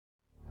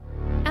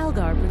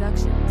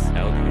Productions.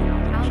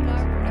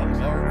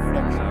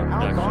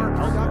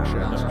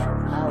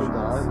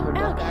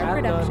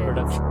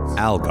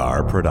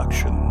 Algar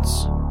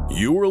Productions.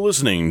 You are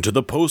listening to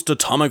the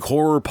Post-Atomic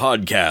Horror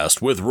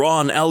Podcast with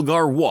Ron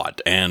Algar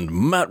Watt and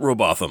Matt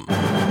Robotham.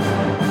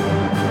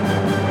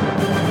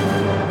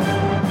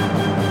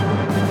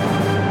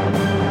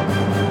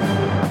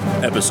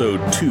 Episode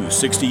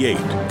 268,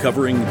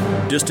 covering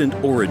Distant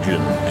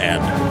Origin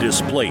and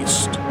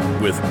Displaced,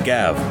 with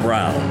Gav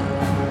Brown.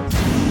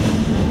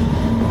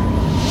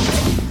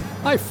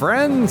 Hi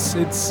friends,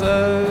 it's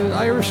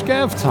Irish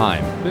Gav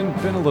time.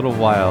 Been a little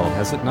while,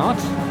 has it not?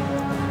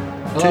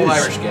 Hello,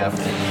 Irish Gav.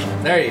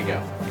 There you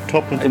go.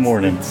 Top of the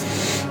morning.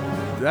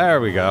 There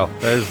we go.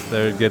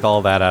 There, get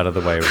all that out of the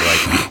way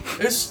right now.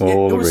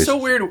 It was so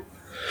weird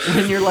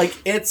when you're like,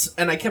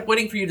 and I kept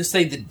waiting for you to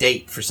say the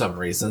date for some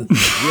reason.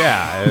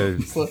 Yeah,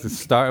 it's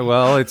star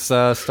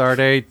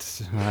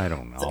date, I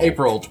don't know. It's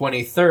April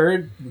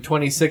 23rd,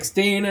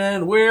 2016,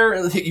 and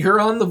you're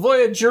on the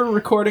Voyager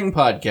Recording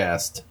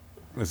Podcast.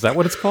 Is that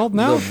what it's called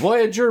now? The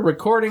Voyager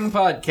Recording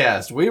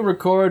Podcast. We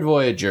record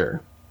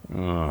Voyager.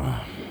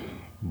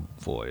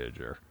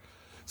 Voyager.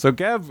 So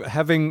Gav,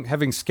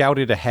 having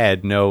scouted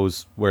ahead,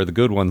 knows where the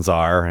good ones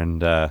are,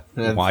 and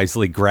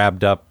wisely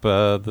grabbed up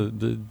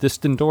the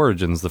Distant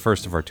Origins, the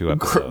first of our two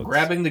episodes.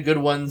 Grabbing the good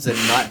ones and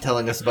not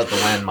telling us about the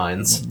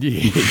landmines.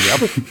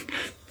 Yep.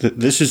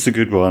 This is the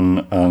good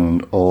one,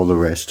 and all the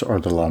rest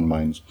are the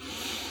landmines.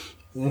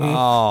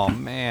 Oh,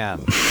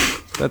 man.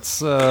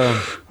 That's,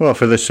 Well,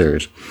 for this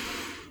series.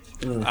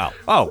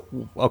 Oh,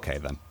 okay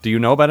then. Do you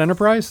know about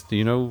Enterprise? Do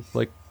you know,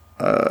 like...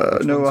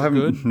 No, I haven't.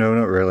 Good? No,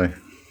 not really.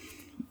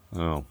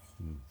 Oh.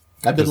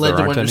 I've been led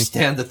to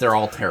understand that they're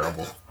all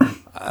terrible.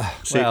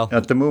 See,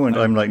 at the moment,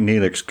 I'm like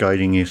Neelix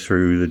guiding you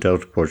through the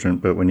Delta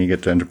Quadrant, but when you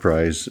get to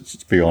Enterprise,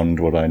 it's beyond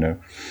what I know.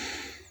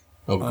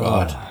 Oh,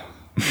 God.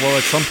 Well,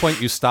 at some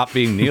point, you stop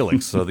being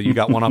Neelix, so that you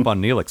got one up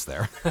on Neelix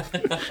there.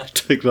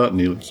 Take that,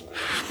 Neelix.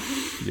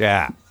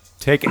 Yeah.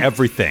 Take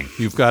everything.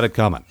 You've got it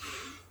coming.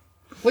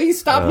 Please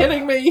stop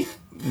hitting me.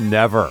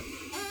 Never.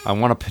 I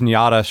want a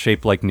piñata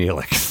shaped like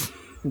Neelix.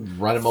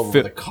 Run him over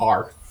with a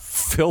car.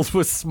 Filled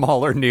with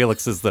smaller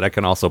Neelixes that I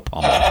can also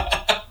pummel.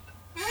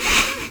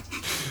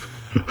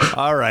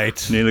 All right.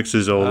 Neelix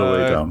is all the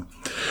way down.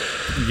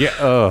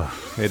 Yeah,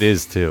 it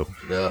is too.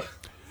 Yeah.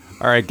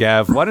 All right,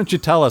 Gav, why don't you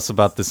tell us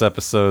about this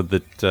episode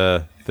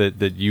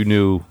that you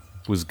knew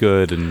was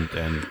good, and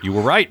you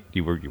were right.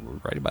 You were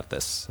right about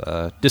this.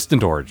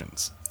 Distant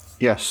Origins.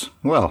 Yes.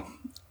 Well,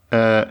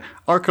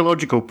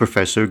 archaeological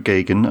professor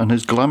Gagan and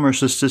his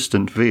glamorous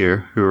assistant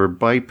Veer, who are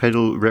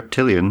bipedal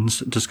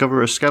reptilians,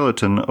 discover a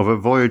skeleton of a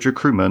Voyager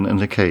crewman in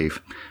the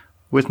cave.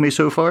 With me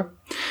so far?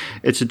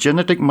 It's a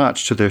genetic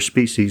match to their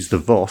species, the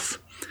Voth.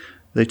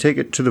 They take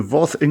it to the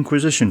Voth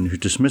Inquisition, who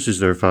dismisses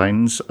their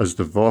finds, as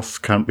the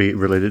Voth can't be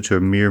related to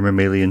a mere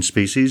mammalian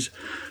species,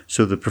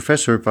 so the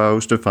professor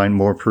vows to find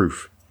more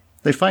proof.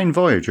 They find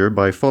Voyager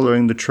by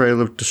following the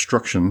trail of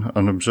destruction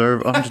and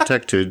observe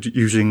undetected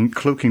using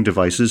cloaking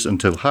devices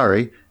until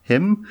Harry,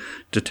 him,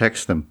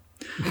 detects them.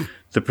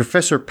 The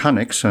professor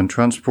panics and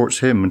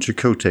transports him and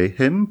Chakotay,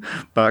 him,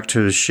 back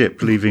to his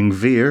ship, leaving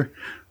Veer.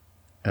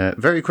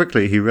 Very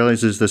quickly, he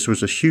realizes this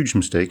was a huge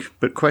mistake,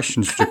 but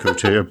questions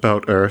Chakotay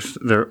about Earth,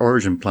 their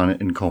origin planet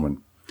in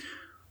common.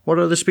 What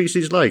are the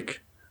species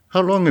like?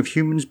 How long have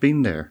humans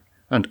been there?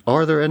 And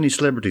are there any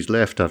celebrities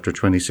left after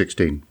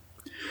 2016?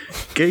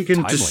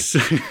 Gagan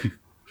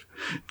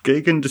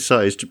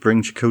decides to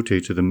bring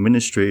Chakotay to the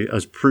Ministry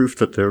as proof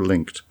that they're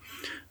linked.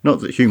 Not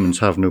that humans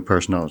have no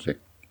personality.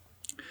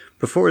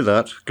 Before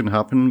that can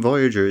happen,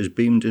 Voyager is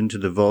beamed into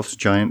the Voth's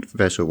giant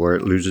vessel where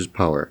it loses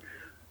power.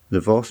 The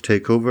Voth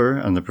take over,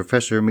 and the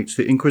Professor meets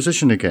the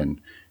Inquisition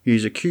again. He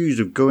is accused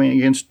of going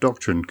against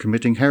doctrine,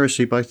 committing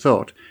heresy by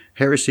thought,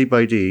 heresy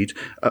by deed.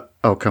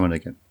 I'll come in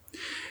again.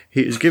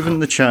 He is given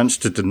the chance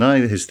to deny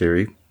his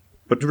theory,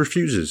 but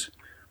refuses.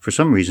 For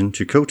some reason,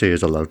 Chakotay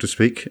is allowed to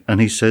speak, and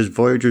he says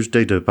Voyager's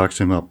data backs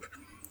him up.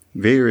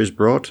 Veer is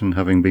brought, and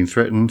having been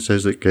threatened,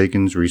 says that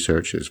Gagan's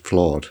research is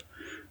flawed.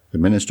 The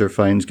minister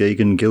finds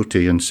Gagan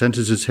guilty and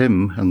sentences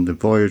him and the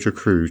Voyager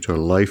crew to a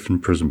life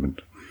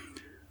imprisonment.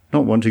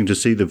 Not wanting to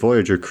see the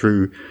Voyager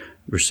crew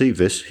receive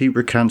this, he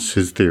recants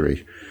his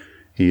theory.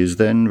 He is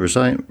then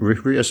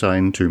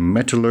reassigned to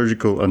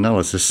metallurgical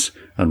analysis,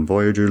 and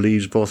Voyager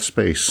leaves Voth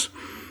space.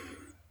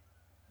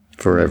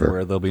 Forever.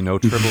 Where there'll be no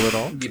tribble at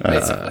all?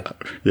 Basically.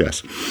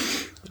 Yes.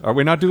 Are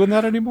we not doing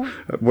that anymore?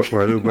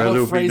 Where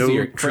there'll be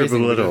no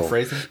tribble at all.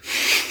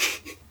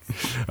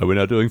 Are we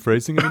not doing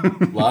phrasing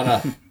anymore?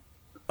 Lana.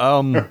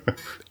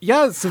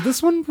 Yeah, so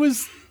this one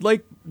was,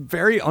 like,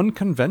 very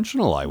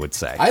unconventional, I would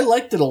say. I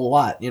liked it a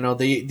lot. You know,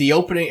 the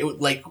opening,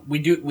 like, we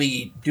do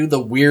the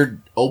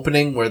weird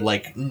opening where,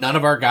 like, none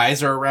of our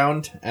guys are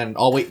around, and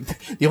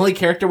the only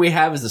character we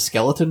have is a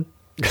skeleton.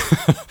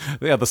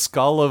 Yeah, the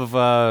skull of,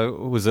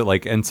 was it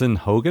like Ensign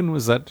Hogan?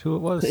 Was that who it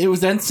was? It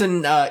was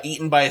Ensign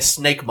eaten by a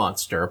snake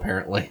monster,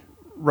 apparently.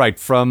 Right,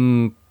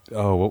 from,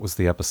 what was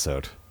the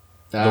episode?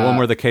 The one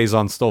where the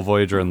Kazon stole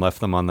Voyager and left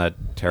them on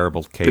that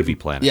terrible cavey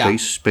planet. Yeah.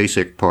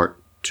 Basic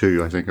Part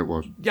 2, I think it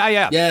was. Yeah.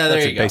 Yeah, there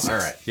That's you it, go. Basics. All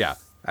right. Yeah.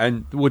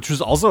 And which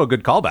was also a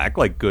good callback,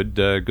 like good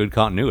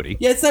continuity.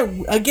 Yeah,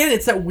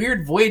 it's that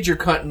weird Voyager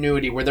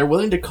continuity where they're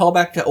willing to call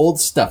back to old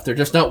stuff. They're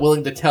just not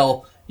willing to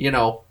tell,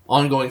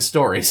 ongoing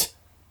stories.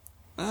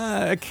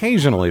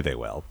 Occasionally they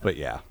will, but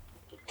yeah.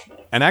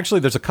 And actually,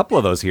 there's a couple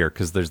of those here,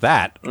 because there's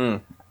that.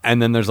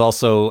 And then there's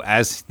also,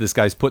 as this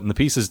guy's putting the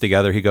pieces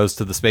together, he goes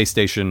to the space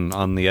station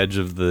on the edge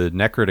of the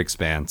Necrid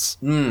expanse,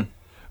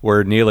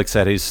 where Neelix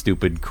had his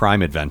stupid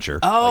crime adventure.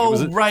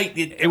 Oh, right.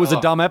 It was a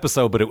dumb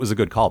episode, but it was a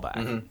good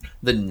callback.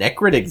 The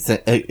Necrid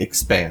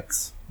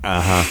expanse.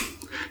 Yeah,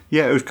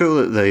 it was cool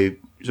that they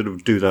sort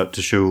of do that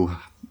to show,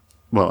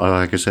 well,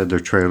 like I said, their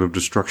trail of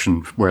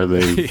destruction, where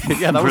they...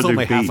 Yeah, that was where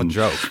only they've half a been.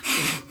 joke.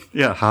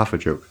 Yeah, half a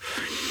joke.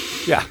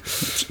 Yeah.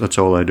 That's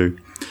all I do.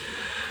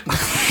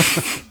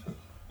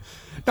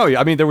 No,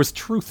 I mean, there was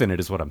truth in it,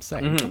 is what I'm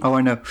saying. Oh,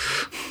 I know.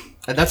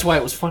 And that's why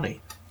it was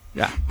funny.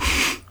 Yeah.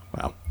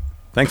 Well,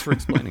 thanks for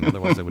explaining.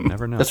 Otherwise, I would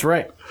never know. That's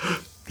right.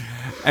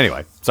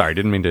 Anyway, sorry,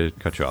 didn't mean to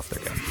cut you off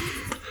there,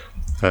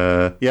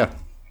 guys. Yeah,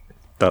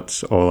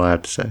 that's all I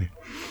had to say.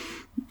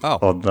 Oh,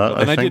 On that,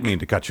 and I I did think. mean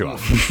to cut you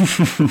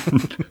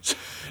off.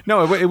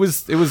 No, it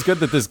was good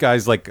that this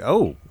guy's like,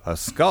 oh, a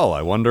skull.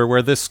 I wonder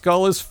where this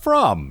skull is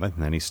from. And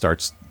then he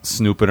starts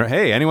snooping.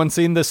 Hey, anyone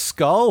seen this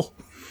skull?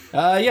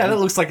 Yeah, that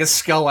looks like a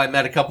skull I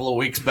met a couple of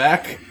weeks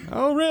back.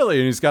 Oh, really?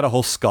 And he's got a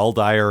whole skull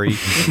diary,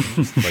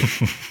 just,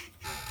 like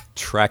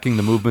tracking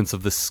the movements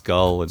of the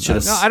skull. And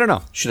I don't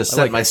know. Should have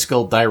sent my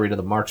skull diary to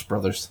the Marx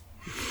Brothers.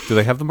 Do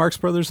they have the Marx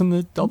Brothers in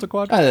the Delta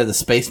Quadrant? The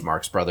Space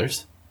Marx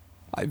Brothers.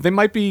 They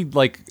might be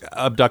like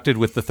abducted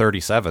with the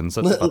 37s.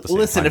 That's about the same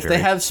Listen, time if they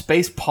period. have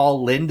Space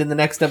Paul Lind in the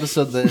next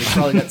episode, then it's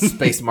probably got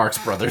Space Marx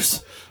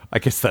Brothers. I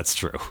guess that's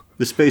true.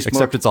 The space Except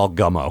mark, it's all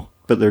gummo.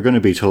 but they're going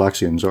to be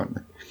Talaxians, aren't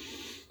they?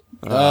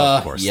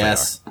 Of course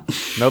Yes. they are.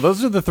 No,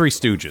 those are the Three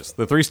Stooges.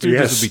 The Three Stooges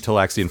Yes. would be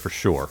Talaxian for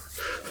sure.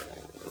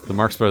 The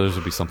Marx Brothers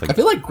would be something. I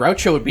feel like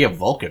Groucho would be a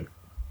Vulcan.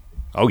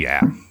 Oh,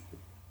 yeah.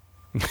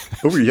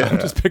 Oh, yeah. I'm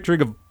just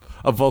picturing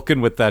a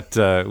Vulcan with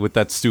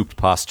that stooped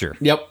posture.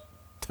 Yep.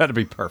 That'd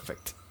be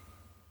perfect.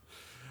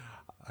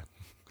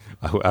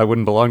 I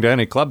wouldn't belong to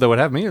any club that would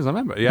have me as a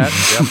member. Yeah,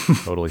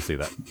 totally see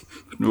that.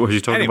 What are you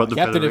talking Anyway, about? The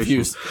Captain, if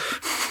you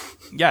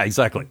Federation? Yeah,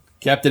 exactly.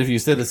 Captain, if you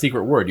say the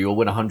secret word, you will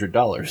win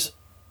 $100.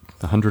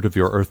 100 of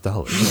your Earth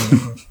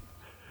dollars.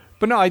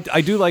 But no, I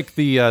do like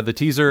the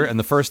teaser and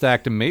the first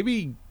act and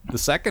maybe the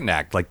second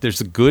act. Like,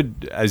 there's a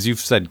good, as you've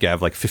said,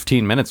 Gav, like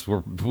 15 minutes where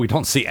we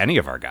don't see any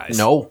of our guys.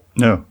 No.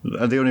 No,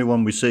 the only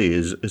one we see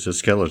is a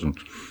skeleton,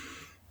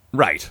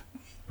 Right.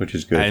 which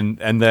is good.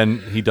 And then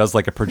he does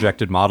like a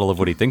projected model of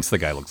what he thinks the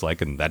guy looks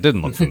like, and that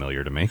didn't look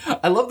familiar to me.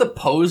 I love the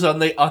pose on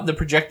the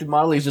projected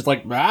model. He's just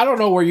like, I don't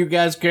know where you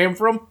guys came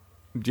from.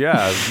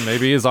 Yeah,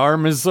 maybe his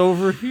arm is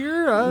over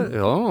here. I don't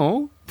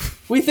know.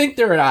 We think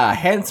they're a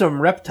handsome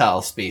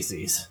reptile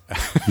species.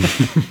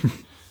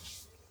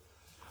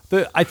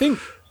 I think,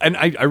 and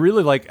I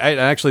really like,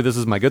 actually, this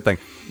is my good thing.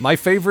 My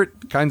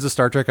favorite kinds of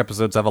Star Trek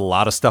episodes have a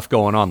lot of stuff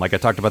going on. Like, I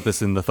talked about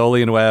this in the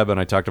Tholian Web, and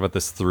I talked about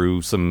this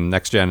through some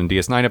Next Gen and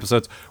DS9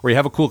 episodes, where you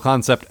have a cool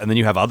concept, and then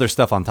you have other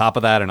stuff on top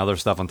of that, and other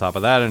stuff on top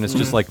of that, and it's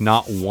just like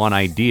not one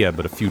idea,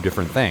 but a few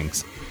different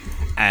things.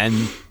 And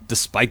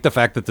despite the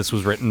fact that this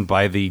was written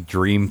by the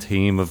dream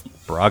team of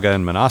Braga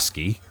and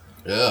Minosky,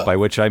 by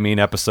which I mean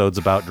episodes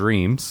about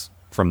dreams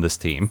from this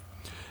team,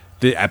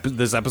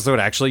 this episode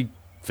actually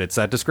fits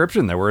that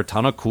description. There were a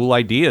ton of cool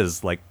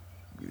ideas like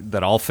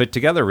that all fit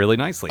together really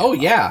nicely. Oh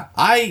yeah,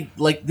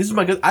 this is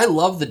my good. I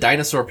love the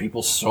dinosaur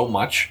people so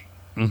much.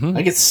 Mm-hmm.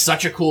 Like, it's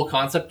such a cool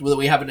concept that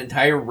we have an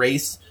entire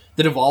race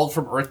that evolved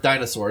from Earth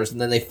dinosaurs, and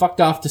then they fucked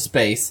off to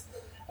space,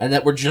 and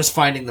that we're just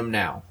finding them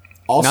now.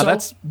 Also, Now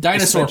that's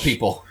dinosaur essential-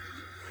 people.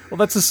 Well,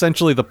 that's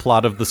essentially the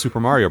plot of the Super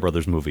Mario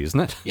Brothers movie, isn't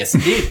it? Yes,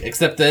 indeed.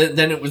 Except that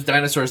then it was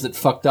dinosaurs that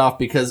fucked off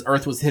because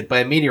Earth was hit by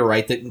a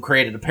meteorite that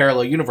created a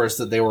parallel universe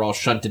that they were all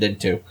shunted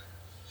into.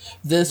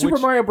 The Super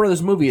Mario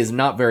Brothers movie is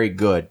not very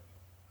good,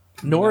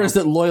 nor is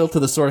it loyal to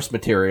the source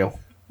material.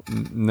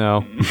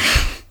 No.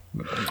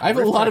 I have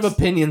a lot of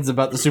opinions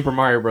about the Super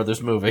Mario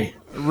Brothers movie.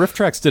 Riff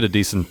Tracks did a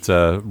decent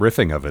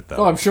riffing of it, though.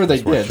 Oh, I'm sure they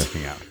It's worth did.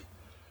 checking out.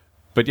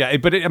 But yeah,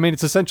 I mean,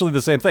 it's essentially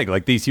the same thing.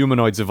 Like, these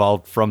humanoids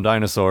evolved from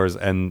dinosaurs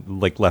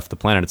and like left the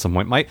planet at some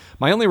point. My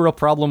only real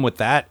problem with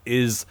that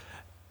is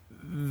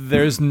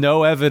there's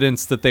no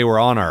evidence that they were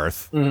on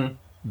Earth. Mm-hmm.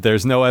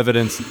 There's no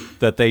evidence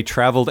that they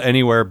traveled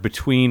anywhere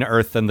between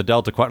Earth and the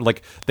Delta Quadrant.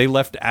 Like, they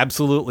left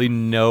absolutely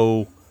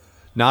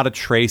not a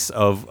trace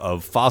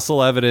of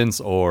fossil evidence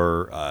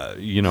or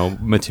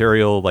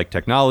material like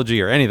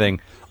technology or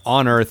anything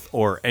on Earth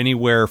or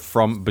anywhere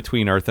from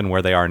between Earth and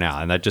where they are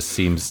now. And that just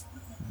seems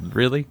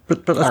really.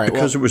 But that's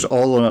because it was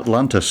all on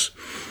Atlantis.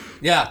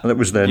 Yeah. And it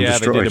was then Yeah,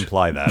 destroyed. they did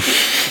imply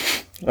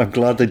that. I'm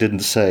glad they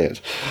didn't say it.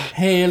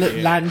 Hail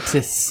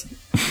Atlantis.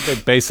 They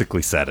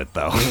basically said it,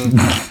 though.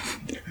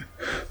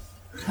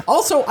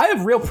 Also, I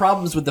have real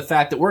problems with the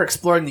fact that we're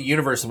exploring the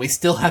universe and we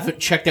still haven't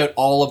checked out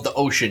all of the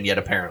ocean yet,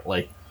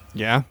 apparently.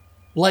 Yeah.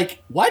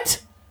 Like,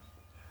 what?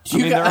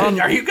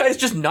 Are you guys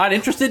just not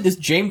interested? Is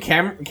James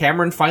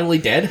Cameron finally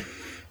dead?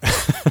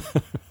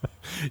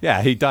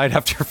 Yeah, he died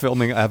after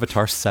filming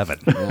Avatar 7.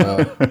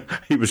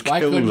 He was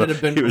Why couldn't it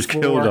have been He was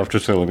before? killed after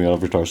filming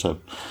Avatar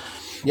 7.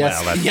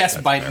 Yes, Well, yes,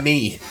 that's by fair.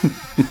 me.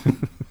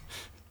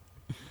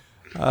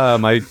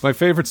 My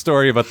favorite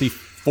story about the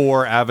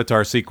 4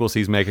 Avatar sequels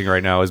he's making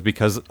right now is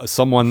because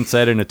someone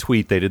said in a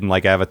tweet they didn't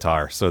like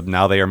Avatar, so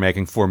now they are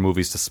making 4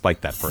 movies to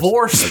spite that person.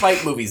 4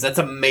 spite movies. That's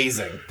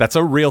amazing. That's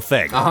a real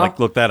thing. Uh-huh. Like,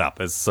 look that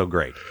up. It's so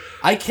great.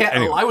 I can't.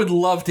 Anyway. I would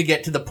love to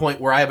get to the point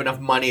where I have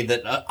enough money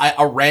that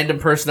a random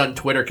person on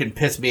Twitter can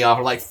piss me off.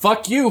 Like,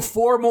 fuck you,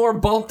 4 more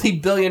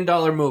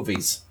multi-billion-dollar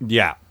movies.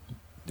 Yeah.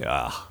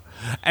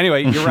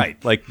 Anyway, you're right.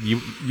 Like,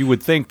 you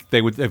would think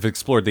they would have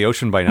explored the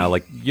ocean by now.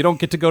 Like, you don't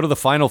get to go to the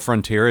final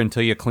frontier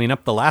until you clean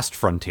up the last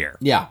frontier.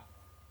 Yeah.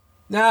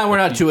 Nah, we're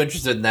not too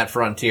interested in that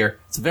frontier.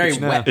 It's very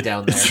wet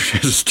down there.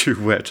 It's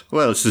too wet.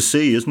 Well, it's the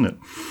sea, isn't it?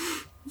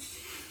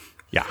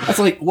 Yeah. That's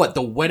like, what,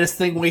 the wettest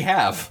thing we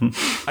have?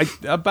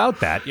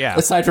 About that, yeah.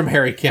 Aside from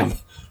Harry Kim.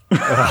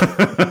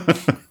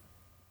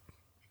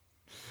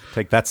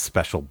 Take that,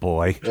 special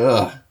boy.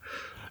 Ugh.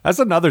 That's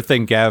another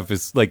thing, Gav,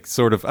 is like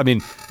sort of, I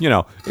mean, you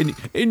know,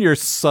 in your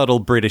subtle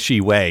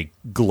Britishy way,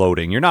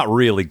 gloating. You're not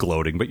really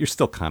gloating, but you're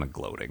still kind of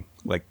gloating.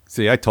 Like,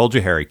 see, I told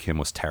you Harry Kim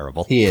was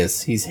terrible. He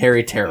is. He's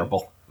Harry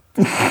Terrible.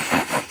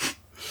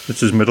 It's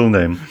his middle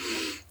name.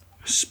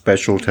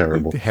 Special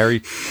Terrible.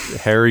 Harry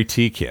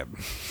T. Kim.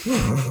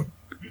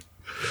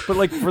 But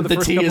like for the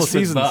first T couple is of for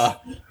seasons,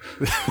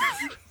 the.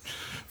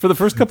 for the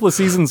first couple of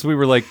seasons, we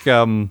were like,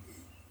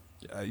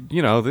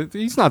 you know,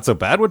 he's not so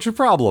bad. What's your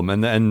problem?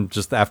 And then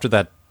just after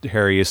that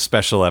Harry is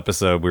special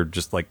episode, we're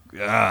just like,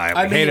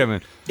 I hate him.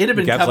 And it'd have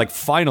been Gav's like,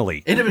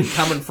 finally. It had been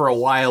coming for a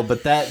while,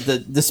 but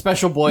the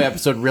special boy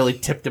episode really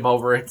tipped him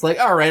over. It's like,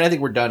 all right, I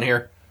think we're done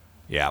here.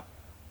 Yeah.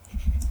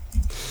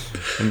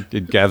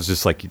 And Gav's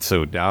just like,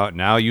 so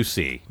now you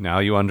see, now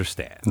you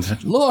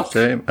understand. Look,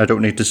 I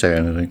don't need to say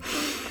anything.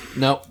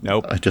 no,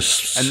 Nope. I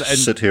just And-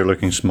 sit here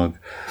looking smug.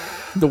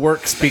 the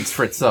work speaks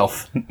for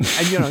itself.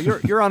 And you know,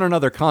 you're on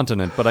another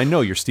continent, but I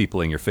know you're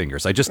steepling your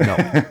fingers. I just know.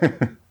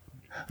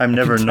 I'm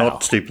never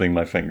not steepling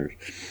my fingers.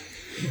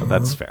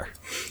 That's fair.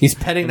 He's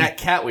petting that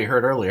cat we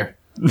heard earlier.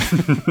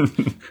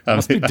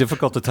 Must be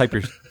difficult to type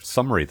your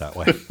summary that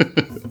way.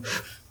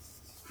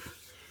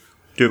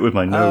 Do it with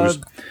my nose.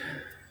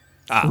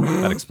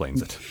 That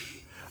explains it.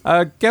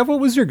 Gav, what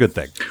was your good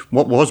thing?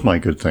 What was my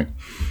good thing?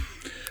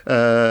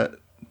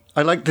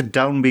 I like the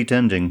downbeat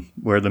ending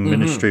where the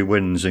Ministry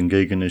wins and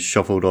Gagan is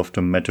shuffled off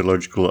to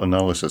metallurgical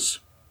analysis.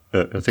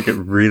 I think it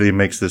really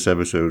makes this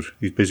episode.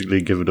 He's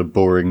basically given a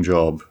boring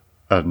job,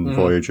 and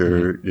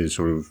Voyager is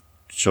sort of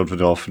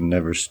shuffled off and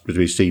never to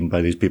be seen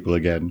by these people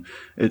again.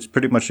 It's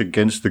pretty much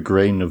against the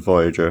grain of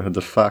Voyager, and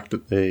the fact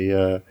that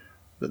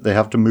they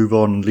have to move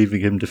on,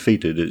 leaving him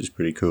defeated, is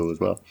pretty cool as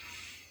well.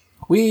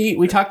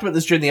 We talked about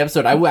this during the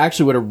episode. I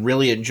actually would have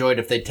really enjoyed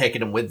if they'd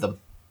taken him with them.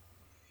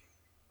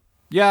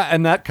 Yeah,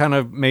 and that kind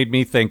of made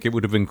me think it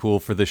would have been cool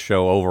for this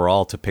show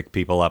overall to pick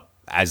people up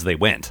as they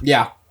went.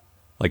 Yeah.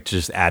 Like,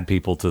 just add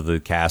people to the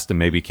cast and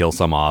maybe kill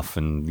some off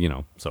and, you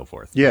know, so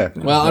forth. Yeah.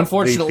 Well,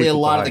 unfortunately, a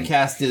people lot of the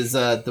behind. cast is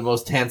the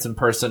most handsome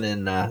person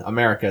in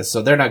America,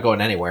 so they're not going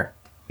anywhere.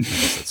 I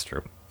guess that's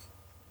true.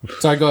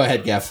 Sorry, go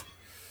ahead, Geff.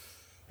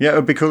 Yeah, it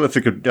would be cool if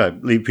they could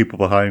leave people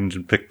behind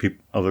and pick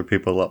other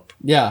people up.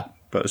 Yeah.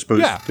 But I suppose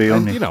Yeah, they and,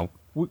 only... you know,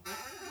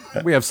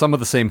 we have some of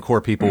the same core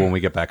people when we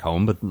get back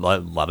home, but a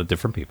lot of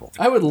different people.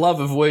 I would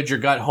love if Voyager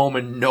got home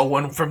and no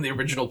one from the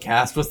original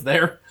cast was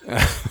there.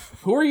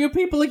 Who are you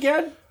people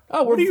again?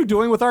 Oh, What are you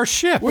doing with our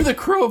ship? We're the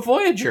crew of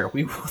Voyager.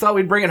 We thought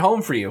we'd bring it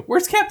home for you.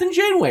 Where's Captain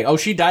Janeway? Oh,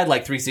 she died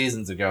like 3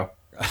 seasons ago.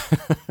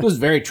 It was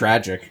very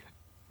tragic.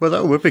 Well,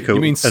 that would be cool.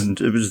 You mean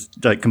and it was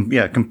like,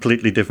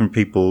 completely different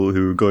people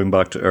who were going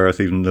back to Earth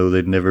even though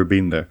they'd never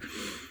been there.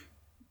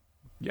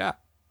 Yeah.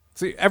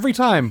 See, every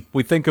time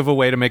we think of a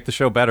way to make the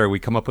show better, we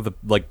come up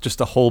with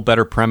just a whole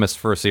better premise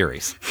for a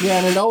series. Yeah,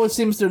 and it always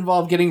seems to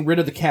involve getting rid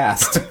of the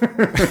cast.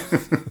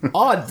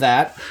 Odd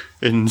that.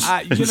 In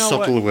you know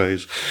subtle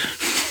ways.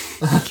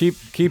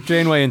 Keep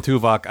Janeway and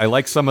Tuvok. I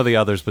like some of the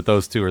others, but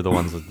those two are the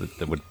ones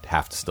that would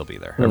have to still be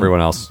there. Everyone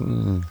else,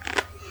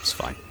 it's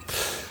fine.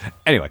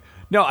 Anyway,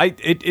 no,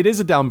 it is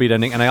a downbeat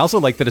ending, and I also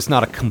like that it's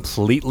not a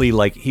completely,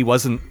 like, he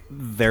wasn't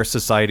their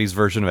society's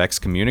version of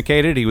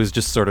excommunicated. He was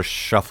just sort of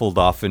shuffled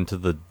off into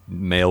the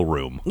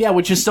mailroom. Yeah,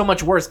 which is so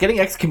much worse. Getting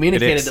It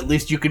excommunicated, is. at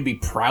least you can be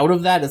proud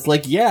of that. It's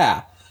like,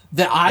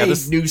 that I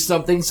knew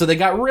something, so they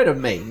got rid of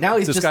me. Now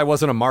he's This just guy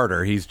wasn't a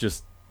martyr. He's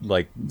just,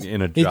 like,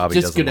 in a he's job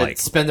he just doesn't gonna like.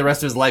 spend the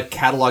rest of his life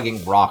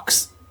cataloging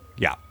rocks.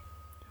 Yeah.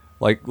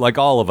 Like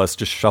all of us,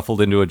 just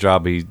shuffled into a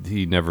job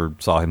he never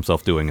saw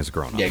himself doing as a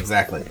grown-up. Yeah,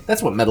 exactly.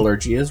 That's what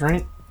metallurgy is,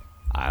 right?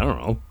 I don't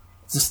know.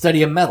 It's a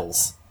study of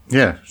metals.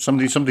 Yeah,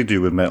 something to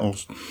do with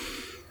metals.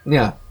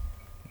 Yeah.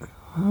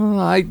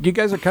 You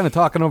guys are kind of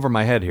talking over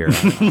my head here.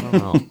 I don't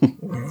know.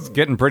 It's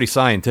getting pretty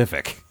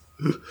scientific.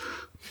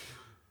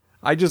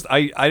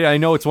 I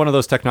know it's one of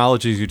those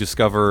technologies you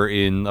discover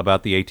in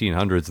about the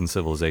 1800s in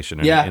Civilization,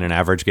 in an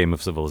average game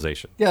of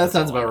Civilization. Yeah, that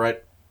sounds about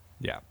right.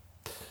 Yeah.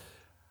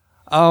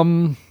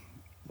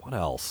 What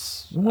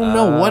else?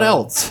 No, what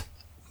else?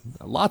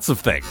 Lots of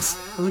things.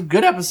 It was a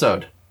good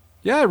episode.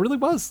 Yeah, it really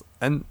was.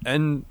 And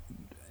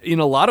in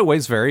a lot of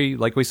ways, very,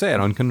 like we said,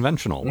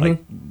 unconventional. Mm-hmm. Like,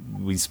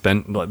 we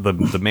spent,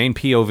 the main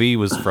POV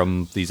was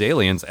from these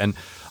aliens. And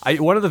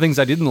one of the things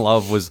I didn't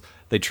love was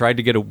they tried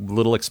to get a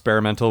little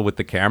experimental with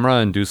the camera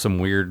and do some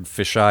weird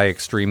fisheye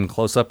extreme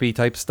close-up-y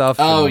type stuff.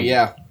 Oh, and,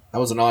 yeah. That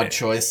was an odd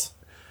choice.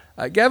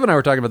 Gavin and I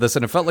were talking about this,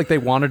 and it felt like they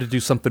wanted to do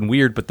something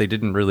weird, but they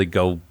didn't really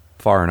go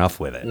far enough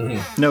with it.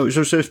 Mm-hmm. No,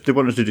 so if they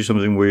wanted to do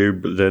something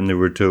weird, but then they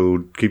were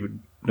told, keep it,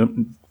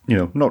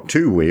 not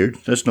too weird.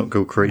 Let's not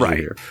go crazy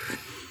here.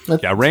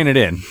 Yeah, rein it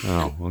in.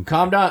 Oh, okay.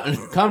 Calm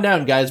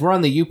down, guys. We're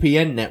on the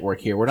UPN network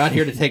here. We're not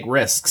here to take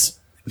risks.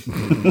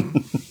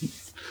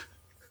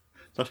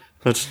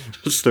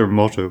 That's their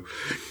motto.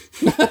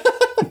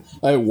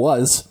 I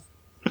was.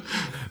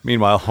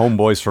 Meanwhile,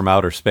 homeboys from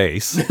outer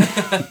space.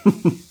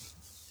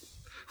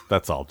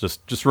 That's all.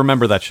 Just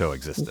remember that show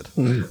existed.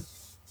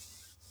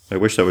 I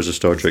wish that was a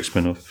Star Trek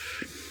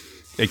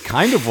spin-off. It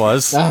kind of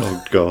was.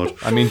 Oh, God.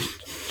 I mean,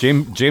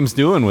 James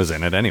Doohan was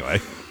in it anyway.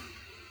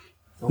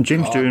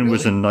 James Doohan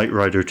was in Knight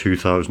Rider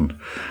 2000.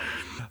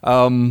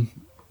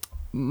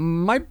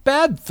 My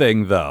bad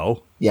thing,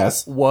 though,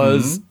 Yes.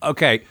 was,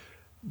 okay,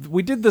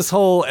 we did this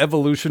whole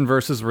evolution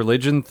versus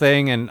religion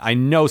thing, and I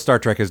know Star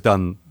Trek has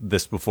done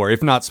this before.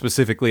 If not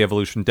specifically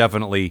evolution,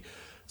 definitely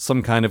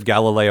some kind of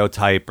Galileo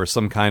type or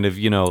some kind of,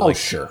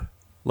 Sure.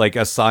 like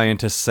a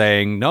scientist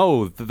saying,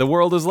 no, the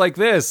world is like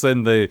this,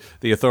 and the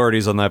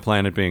authorities on that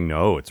planet being,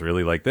 no, it's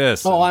really like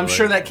this. Oh, and I'm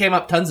sure that came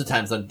up tons of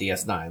times on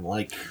DS9.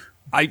 Like,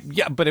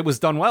 but it was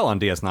done well on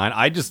DS9.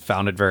 I just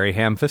found it very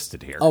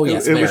ham-fisted here. oh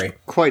yes, It very. was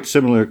quite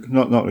similar,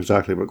 not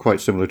exactly, but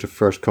quite similar to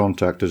First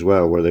Contact as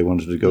well, where they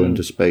wanted to go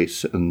into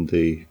space and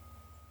the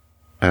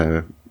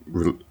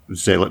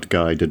zealot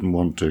guy didn't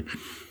want to.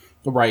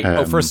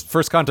 Right.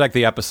 First Contact,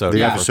 the episode. The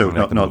not episode, First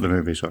Contact, not the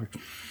movie, sorry.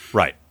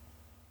 Right.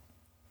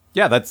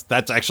 Yeah, that's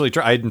actually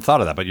true. I hadn't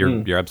thought of that, but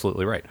you're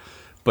absolutely right.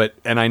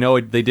 And I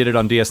know they did it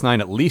on DS9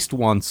 at least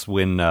once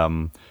when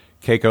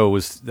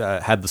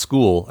Keiko had the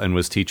school and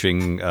was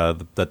teaching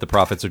that the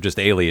prophets are just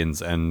aliens,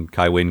 and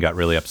Kai Wynn got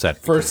really upset.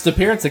 First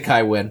appearance of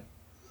Kai Wynn.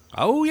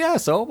 Oh yeah,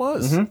 so it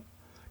was.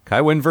 Kai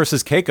Wynn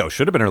versus Keiko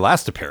should have been her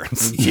last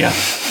appearance. Yeah.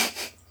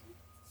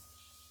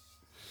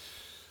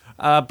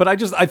 But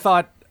I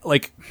thought,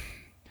 like,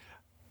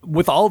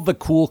 with all the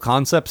cool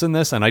concepts in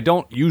this, and I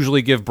don't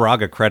usually give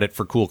Braga credit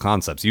for cool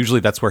concepts.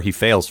 Usually that's where he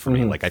fails for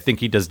me. Like, I think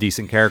he does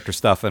decent character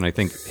stuff, and I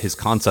think his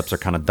concepts are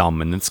kind of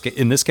dumb. And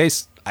in this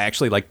case, I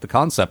actually like the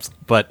concepts,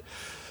 but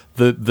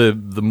the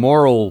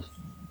moral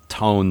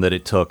tone that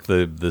it took,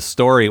 the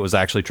story it was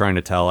actually trying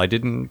to tell, I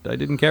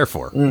didn't care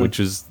for, which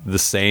is the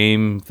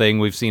same thing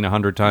we've seen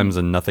 100 times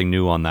and nothing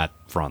new on that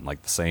front.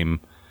 Like the same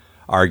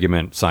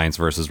argument, science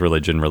versus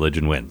religion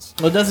wins.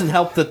 Well, it doesn't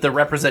help that the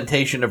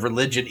representation of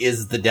religion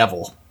is the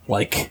devil.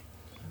 Like,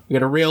 we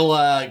got a real,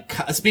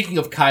 speaking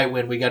of Kai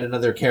Wynn, we got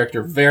another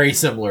character very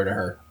similar to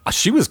her.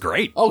 She was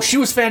great. Oh, she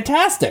was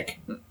fantastic.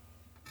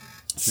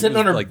 Sitting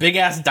on her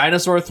big-ass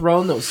dinosaur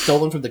throne that was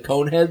stolen from the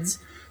Coneheads.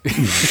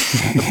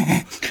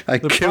 I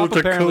killed the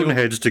apparently-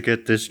 Coneheads to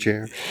get this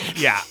chair.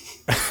 Yeah.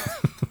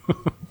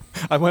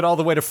 I went all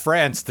the way to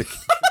France to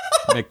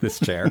make this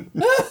chair.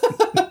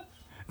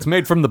 It's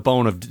made from the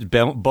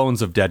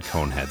bones of dead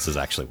Coneheads is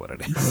actually what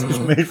it is. It's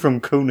made from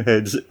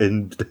Coneheads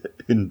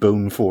in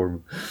bone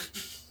form.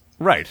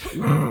 Right.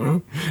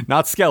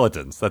 Not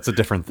skeletons. That's a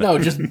different thing. No,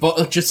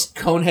 just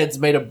Coneheads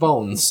made of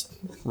bones.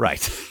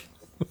 Right.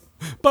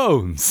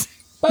 Bones.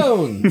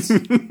 Bones.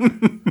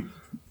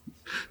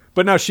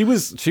 But no, she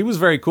was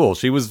very cool.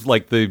 She was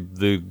like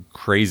the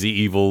crazy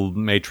evil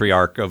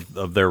matriarch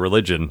of their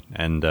religion,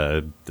 and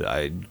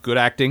good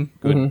acting,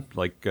 good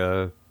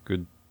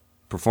good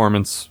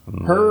performance.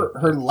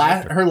 Her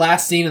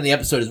last scene in the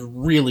episode is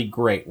really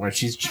great, where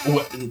she's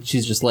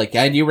just like,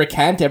 and you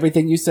recant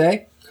everything you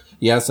say.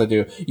 Yes, I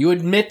do. You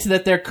admit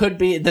that there could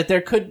be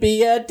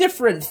a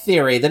different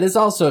theory that is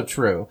also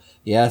true.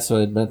 Yes, I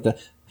admit that.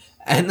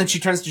 And then she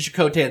turns to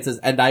Chakotay and says,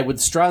 and I would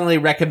strongly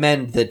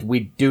recommend that we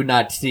do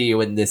not see you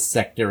in this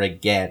sector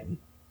again.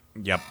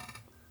 Yep.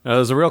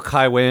 There's a real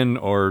Kai Wynn,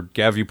 or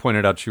Gav, you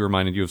pointed out she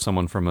reminded you of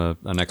someone from a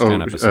Next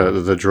Gen episode.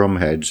 The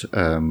drumheads.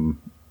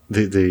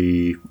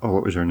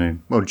 What was her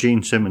name? Oh,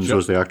 Jean Simmons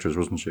was the actress,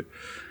 wasn't she?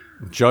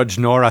 Judge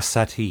Nora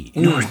Satie.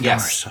 Nora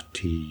Yes.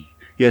 Satie.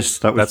 Yes,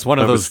 That's one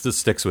of those that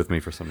sticks with me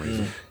for some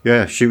reason.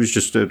 Yeah, she was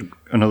just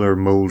another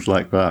mold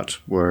like that,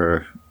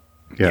 where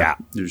Yeah.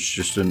 it was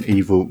just an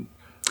evil.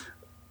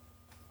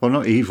 Well,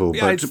 not evil,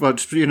 Yeah, but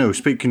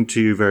speaking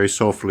to you very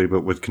softly,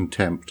 but with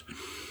contempt.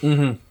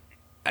 Mm-hmm.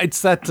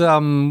 It's that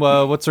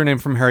what's her name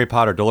from Harry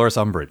Potter, Dolores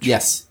Umbridge.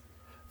 Yes.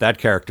 That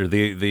character,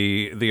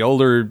 the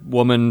older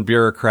woman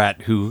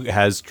bureaucrat who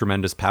has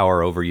tremendous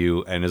power over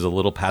you and is a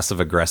little passive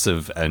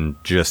aggressive and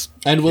just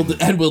And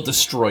will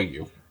destroy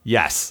you.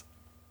 yes.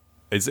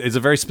 It's a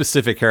very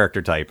specific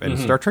character type, and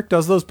Star Trek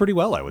does those pretty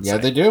well, I would say. Yeah,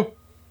 they do.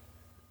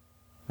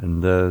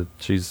 And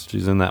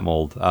she's in that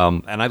mold.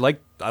 And I like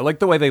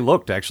the way they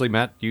looked. Actually,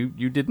 Matt, you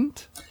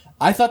didn't?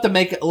 I thought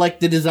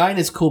the design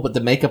is cool, but the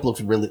makeup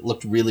looked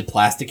really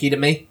plasticky to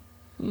me.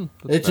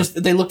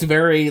 They looked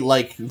very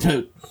like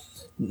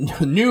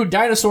new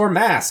dinosaur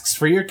masks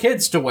for your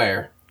kids to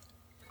wear.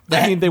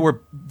 I mean, they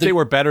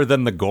were better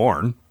than the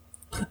Gorn.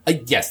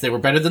 Yes, they were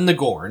better than the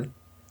Gorn.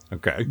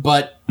 Okay,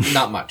 but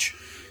not much.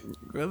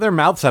 Their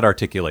mouths had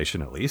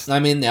articulation, at least. I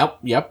mean,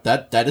 yep,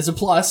 that is a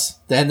plus.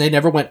 Then they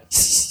never went.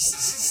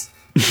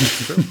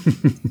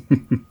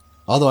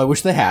 Although I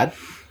wish they had,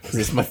 because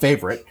it's my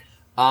favorite.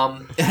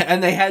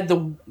 And they had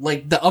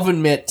the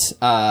oven mitt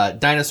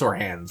dinosaur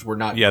hands were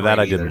not. Yeah, that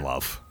I either. didn't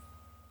love.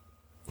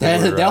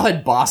 They all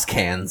had Bosk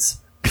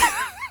hands.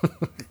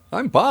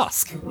 I'm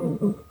Bosk.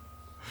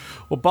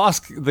 Well,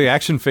 Bosk, the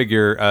action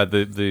figure,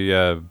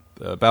 the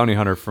bounty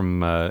hunter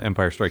from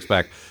Empire Strikes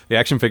Back, the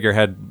action figure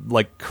had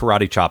like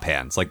karate chop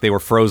hands, like they were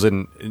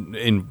frozen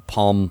in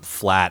palm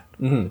flat,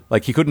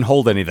 like he couldn't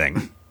hold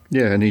anything.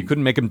 Yeah, and he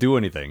couldn't make him do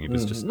anything. He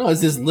was just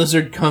it's this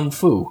lizard kung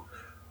fu.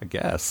 I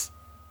guess.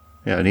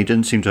 Yeah, and he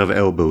didn't seem to have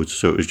elbows,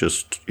 so it was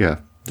just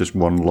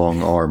one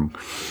long arm.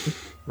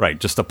 Right,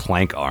 just a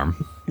plank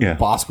arm. Yeah.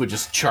 Bosk would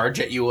just charge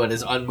at you on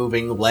his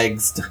unmoving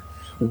legs,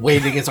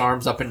 waving his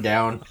arms up and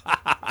down.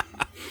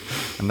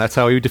 And that's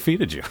how he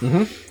defeated you.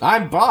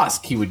 I'm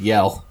Bosk, he would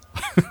yell.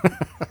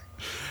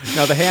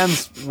 Now, the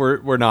hands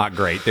were not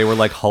great. They were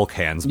like Hulk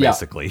hands,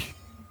 basically. Yeah.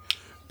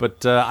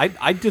 But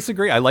I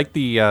disagree. I like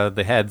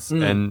the heads.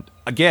 And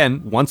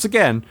once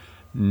again,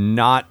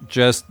 not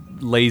just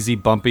lazy,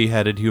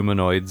 bumpy-headed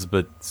humanoids,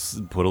 but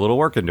put a little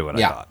work into it,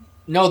 I thought.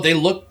 No, they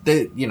look,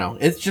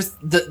 it's just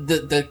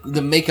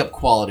the makeup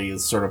quality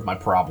is sort of my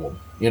problem,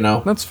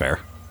 That's fair.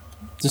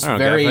 Just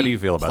very how do you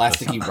feel about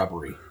plasticky, this?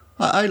 rubbery.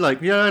 I like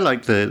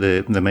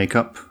the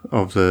makeup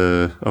of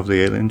the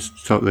aliens.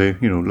 Thought they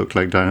looked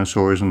like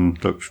dinosaurs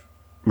and looked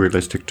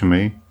realistic to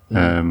me.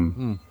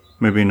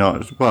 Maybe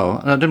not.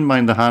 Well, I didn't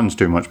mind the hands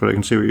too much, but I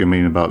can see what you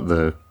mean about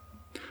the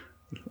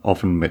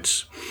oven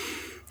mitts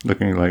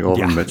looking like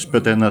oven mitts.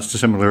 But then that's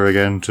similar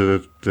again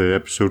to the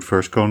episode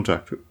First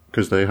Contact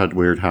because they had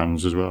weird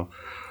hands as well.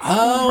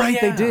 Oh, right,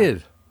 they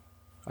did.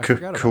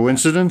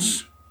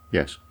 Coincidence?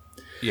 Yes.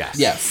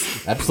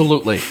 Yes,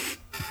 absolutely.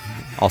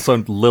 Also,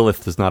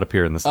 Lilith does not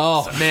appear in this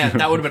episode. Oh, man,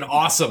 that would have been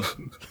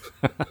awesome.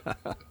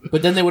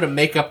 But then they would have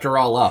make-upped her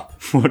all up.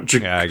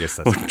 I guess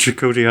that's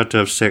Chakotay had to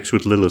have sex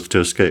with Lilith to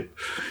escape.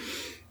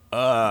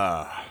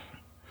 And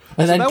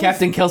then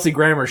Captain Kelsey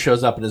Grammer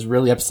shows up and is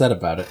really upset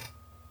about it.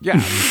 Yeah,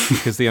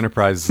 because the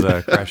Enterprise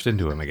crashed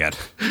into him again.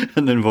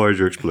 And then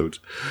Voyager explodes.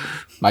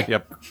 My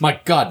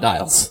God,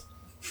 Niles.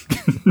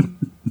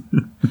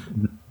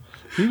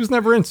 He was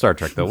never in Star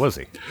Trek, though, was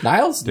he?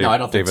 Niles? No, I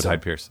don't think David so.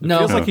 Hyde Pierce. It No.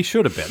 feels like he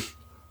should have been.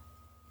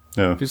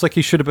 No. It feels like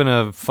he should have been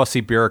a fussy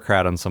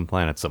bureaucrat on some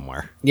planet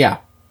somewhere. Yeah.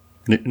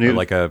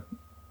 Neither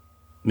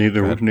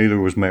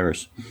was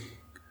Maris.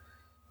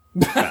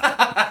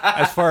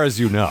 As far as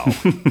you know.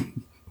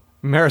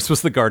 Maris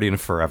was the Guardian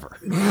of Forever.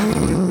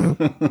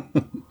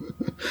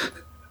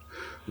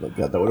 Oh,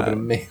 God, that would have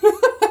been me.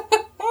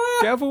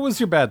 Gav, what was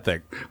your bad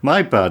thing?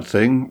 My bad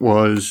thing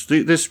was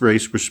this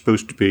race was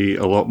supposed to be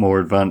a lot more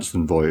advanced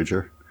than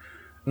Voyager,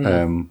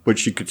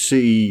 which you could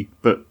see,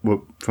 but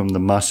from the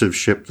massive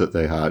ship that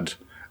they had,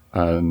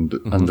 and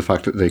the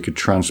fact that they could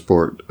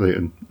transport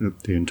the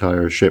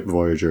entire ship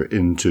Voyager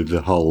into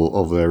the hull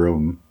of their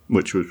own,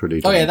 which was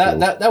pretty. Oh yeah, cool.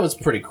 that was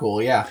pretty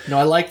cool. Yeah, no,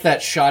 I like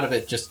that shot of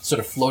it just sort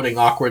of floating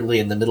awkwardly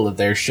in the middle of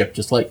their ship,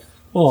 just like,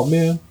 oh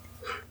man.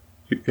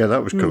 Yeah,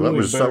 that was cool.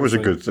 That was a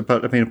good.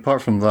 But I mean,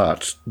 apart from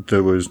that,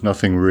 there was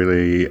nothing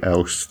really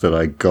else that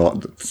I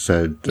got that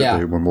said that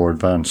they were more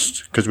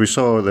advanced. Because we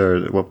saw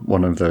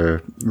one of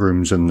their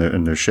rooms in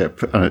their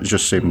ship, and it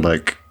just seemed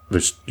like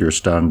your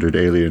standard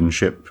alien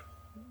ship.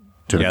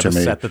 To the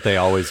me. set that they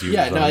always use.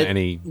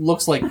 It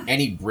looks like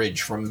any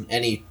bridge from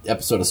any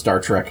episode of Star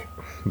Trek.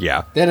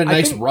 Yeah, they had a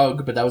nice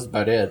rug, but that was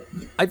about it.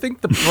 I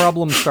think the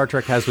problem Star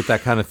Trek has with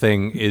that kind of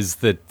thing is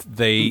that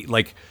they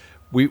like.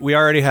 We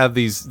already have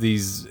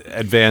these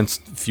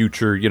advanced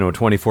future,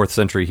 24th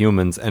century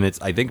humans, and it's,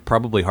 I think,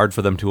 probably hard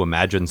for them to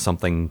imagine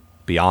something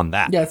beyond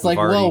that. Yeah, it's like,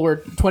 we're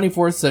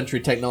 24th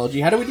century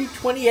technology. How do we do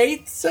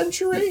 28th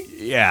century?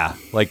 Yeah,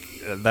 like,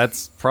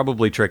 that's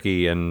probably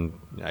tricky, and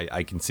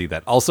I can see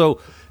that. Also,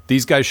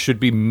 these guys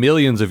should be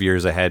millions of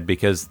years ahead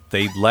because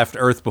they left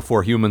Earth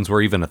before humans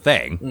were even a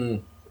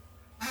thing.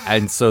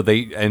 And so I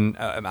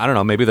don't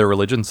know, maybe their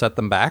religion set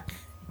them back?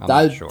 I'm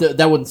not sure.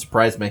 That wouldn't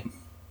surprise me.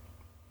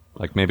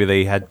 Like, maybe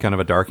they had kind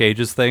of a Dark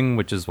Ages thing,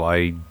 which is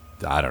why,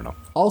 I don't know.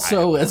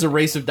 Also, as a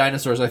race of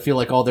dinosaurs, I feel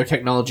like all their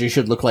technology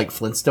should look like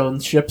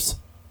Flintstones ships.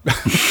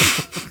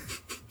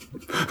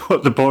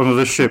 What, the bottom of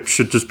the ship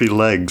should just be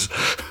legs.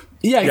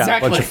 Yeah,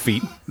 exactly. A bunch of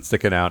feet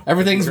sticking out.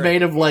 Everything's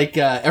made of like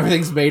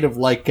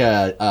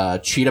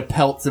cheetah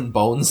pelts and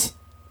bones.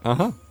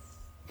 Uh-huh.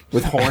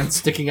 with horns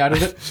sticking out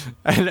of it.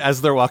 And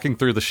as they're walking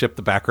through the ship,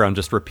 the background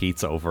just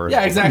repeats over.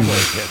 Yeah, exactly.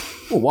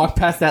 We'll walk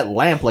past that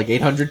lamp like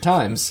 800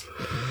 times.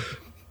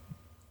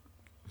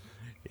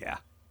 Yeah.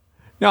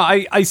 No,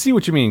 I see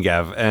what you mean,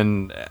 Gav.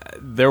 And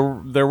there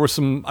were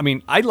some... I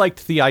mean, I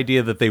liked the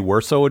idea that they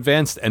were so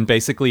advanced, and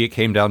basically it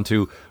came down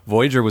to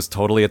Voyager was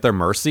totally at their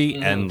mercy,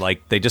 and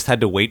like they just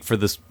had to wait for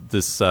this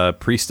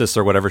priestess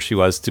or whatever she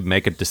was to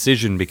make a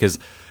decision, because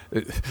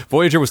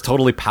Voyager was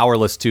totally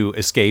powerless to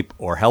escape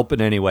or help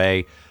in any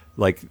way.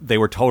 Like, they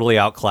were totally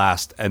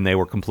outclassed, and they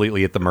were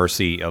completely at the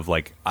mercy of,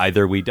 like,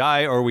 either we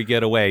die or we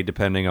get away,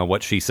 depending on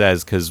what she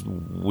says, because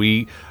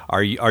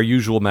our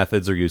usual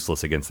methods are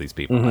useless against these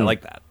people. I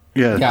like that.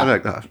 Yeah, I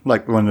like that.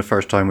 Like when the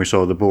first time we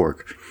saw the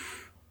Borg.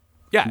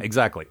 Yeah,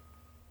 exactly.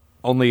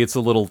 Only it's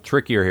a little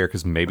trickier here,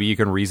 because maybe you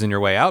can reason your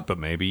way out, but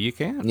maybe you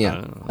can't.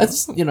 Yeah.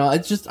 That's,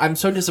 it's just, I'm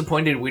so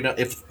disappointed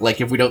if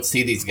we don't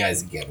see these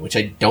guys again, which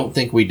I don't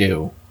think we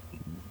do.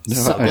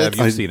 No, Have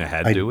you seen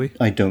ahead, do we?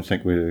 I don't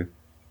think we do.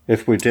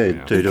 If we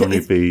did, it'd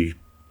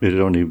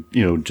only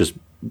just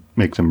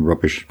make them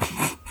rubbish.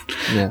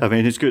 Yeah. I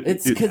mean, it's good.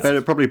 It's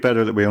probably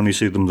better that we only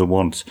see them the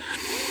once.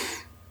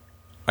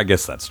 I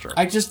guess that's true.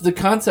 The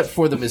concept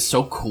for them is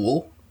so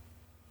cool.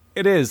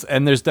 It is,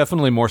 and there's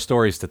definitely more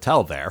stories to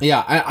tell there.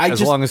 Yeah,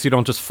 as long as you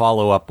don't just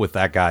follow up with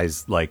that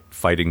guy's, like,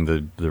 fighting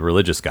the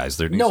religious guys.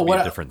 There needs to be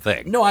a different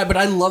thing. No, but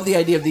I love the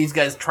idea of these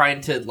guys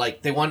trying to,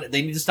 like, they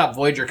need to stop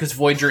Voyager, because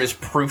Voyager is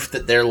proof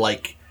that they're,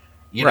 like,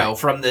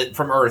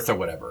 from Earth or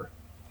whatever.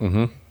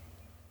 Mm-hmm.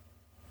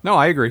 No,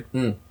 I agree.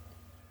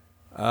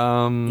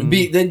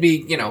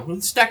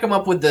 Stack them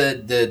up with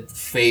the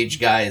phage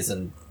guys,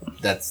 and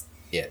that's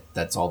it.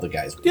 That's all the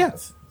guys we have.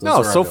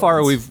 So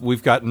far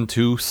we've gotten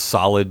 2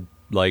 solid,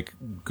 like,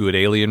 good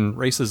alien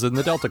races in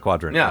the Delta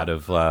Quadrant out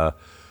of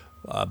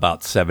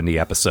about 70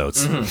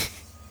 episodes. So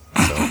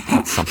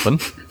that's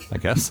something, I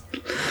guess.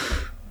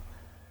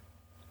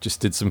 Just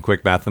did some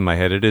quick math in my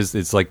head.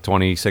 It's like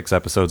 26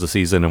 episodes a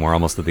season, and we're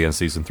almost at the end of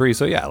season 3.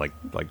 So yeah, like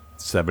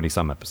 70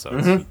 some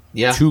episodes.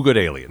 Yeah, 2 good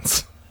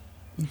aliens.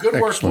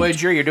 Good work,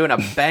 Voyager. You're doing a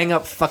bang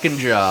up fucking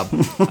job.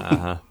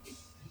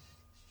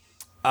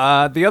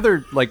 The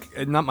other,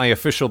 like, not my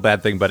official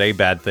bad thing, but a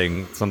bad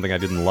thing, something I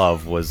didn't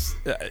love, was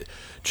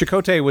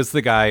Chakotay was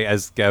the guy,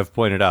 as Gav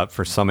pointed out,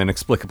 for some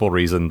inexplicable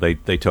reason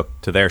they took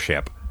to their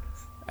ship,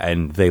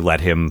 and they let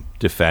him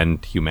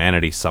defend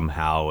humanity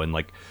somehow, and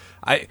like.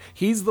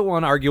 He's the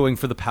one arguing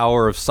for the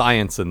power of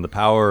science and the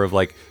power of,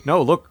 like,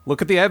 no,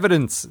 look at the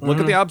evidence, look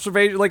at the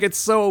observation, like,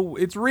 it's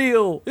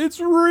real,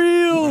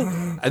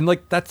 and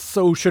like that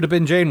should have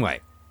been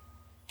Janeway.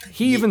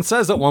 He even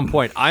says at one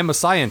point, "I'm a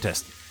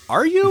scientist."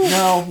 Are you?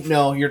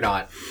 No, you're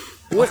not.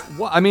 What?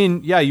 I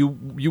mean, yeah,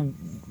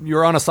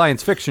 you're on a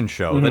science fiction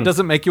show. That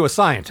doesn't make you a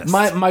scientist.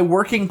 My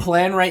working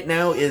plan right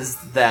now is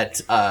that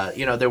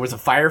there was a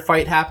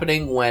firefight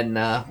happening when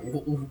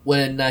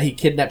he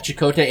kidnapped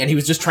Chakotay, and he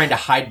was just trying to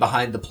hide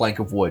behind the plank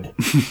of wood.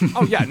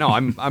 Oh yeah, no,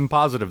 I'm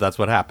positive that's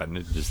what happened.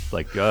 It's just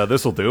like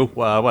this'll do.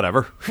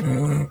 Whatever.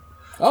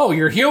 Oh,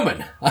 you're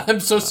human. I'm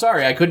so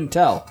sorry, I couldn't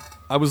tell.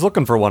 I was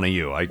looking for one of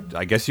you. I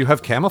guess you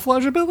have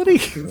camouflage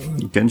ability.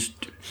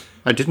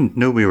 I didn't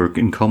know we were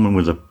in common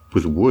with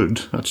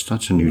wood. That's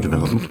a new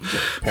development.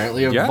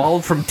 Apparently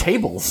evolved from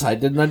tables. I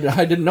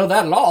didn't know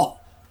that at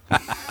all.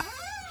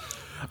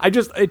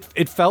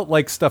 It felt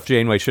like stuff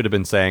Janeway should have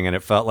been saying, and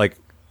it felt like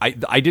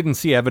I didn't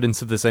see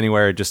evidence of this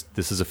anywhere.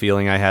 This is a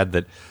feeling I had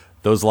that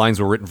those lines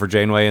were written for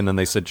Janeway, and then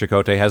they said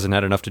Chakotay hasn't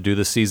had enough to do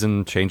this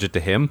season. Change it to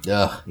him.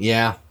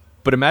 Yeah.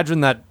 But imagine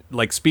that,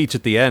 like, speech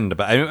at the end.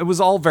 It was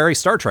all very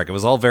Star Trek. It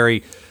was all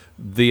very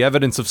the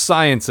evidence of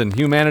science and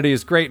humanity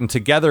is great, and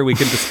together we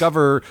can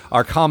discover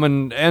our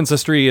common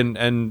ancestry and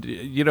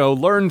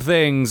learn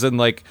things. And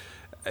like,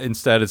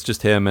 instead it's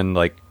just him. And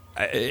like,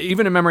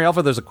 even in Memory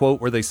Alpha, there's a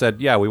quote where they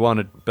said, "Yeah, we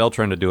wanted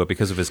Beltran to do it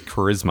because of his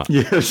charisma."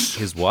 Yes.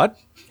 His what?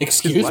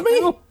 Excuse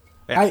me?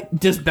 Yeah.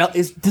 Does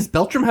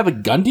Beltram have a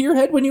gun to your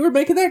head when you were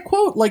making that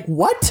quote? Like,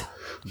 what?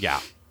 Yeah.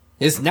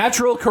 His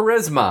natural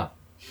charisma.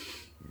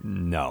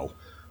 No.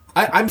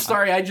 I'm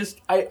sorry.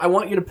 I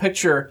want you to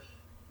picture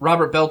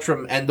Robert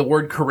Beltram and the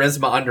word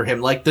charisma under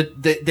him. Like,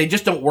 they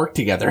just don't work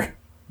together.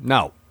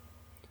 No.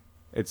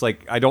 It's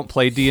like, I don't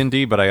play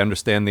D&D, but I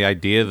understand the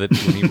idea that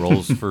when he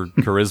rolls for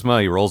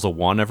charisma, he rolls a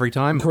 1 every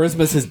time.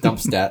 Charisma's his dump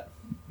stat.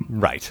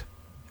 Right.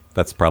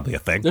 That's probably a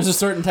thing. There's a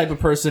certain type of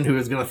person who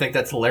is going to think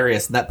that's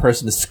hilarious, and that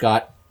person is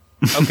Scott.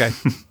 Okay.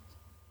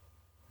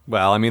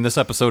 Well, I mean, this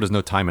episode is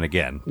no time and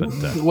again.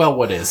 But, well,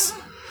 what is?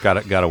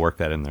 Gotta work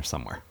that in there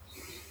somewhere.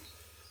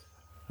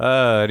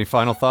 Any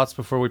final thoughts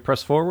before we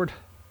press forward?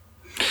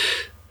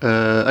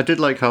 I did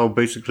like how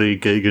basically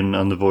Gagan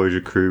and the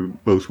Voyager crew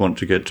both want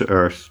to get to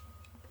Earth,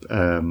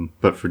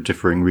 but for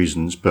differing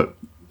reasons, but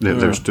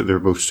they're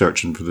both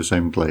searching for the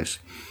same place.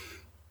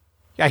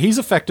 Yeah, he's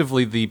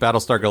effectively the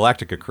Battlestar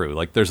Galactica crew.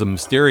 Like, there's a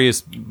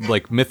mysterious,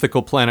 like,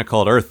 mythical planet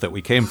called Earth that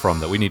we came from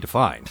that we need to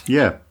find.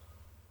 Yeah.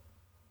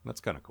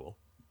 That's kind of cool.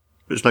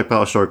 It's like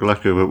Battlestar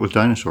Galactica, but with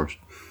dinosaurs.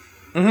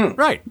 Mm-hmm.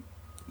 Right.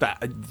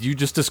 You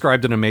just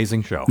described an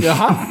amazing show.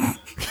 Uh-huh.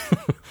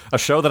 A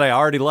show that I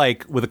already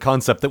like with a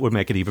concept that would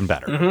make it even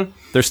better.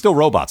 They're still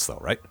robots, though,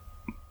 right?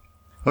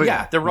 Oh,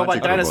 Yeah, they're robot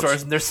Magical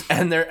dinosaurs, robots.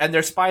 and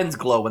their spines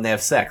glow when they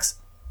have sex.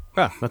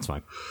 Yeah, that's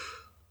fine.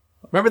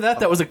 Remember that?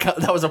 That was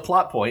a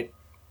plot point.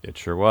 It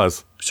sure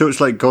was. So it's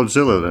like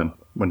Godzilla then,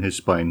 when his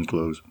spine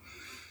glows.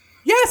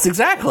 Yes,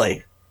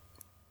 exactly.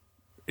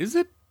 Is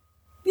it?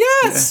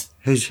 Yes.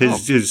 His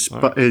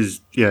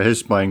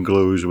spine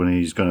glows when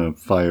he's gonna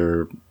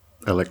fire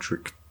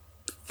electric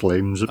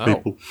flames at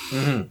people.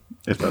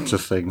 If that's a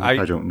thing,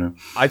 I don't know.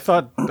 I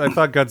thought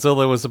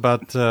Godzilla was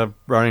about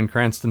Bryan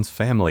Cranston's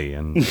family,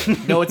 and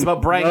No, it's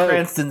about Bryan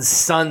Cranston's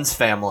son's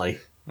family.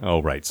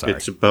 oh right, sorry.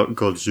 It's about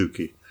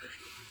Godzuki.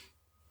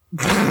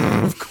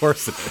 Of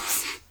course it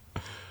is.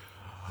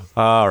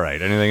 All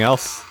right. Anything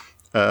else?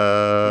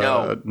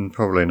 No.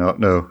 Probably not.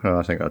 No,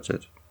 I think that's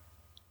it.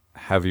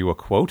 Have you a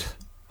quote?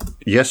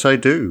 Yes, I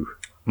do.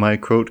 My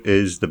quote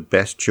is the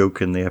best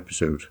joke in the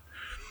episode.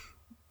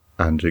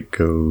 And it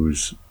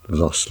goes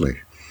thusly.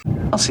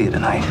 I'll see you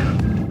tonight.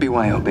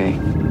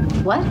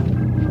 BYOB. What?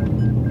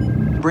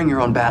 Bring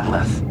your own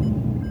batleth.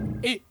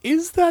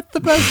 Is that the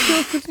best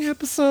joke in the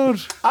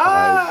episode?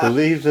 I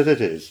believe that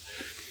it is.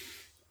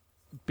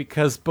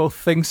 Because both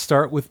things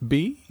start with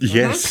B?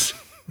 Yes.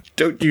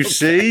 Don't you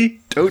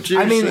see? Don't you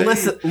I mean, see?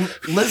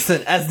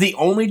 listen. As the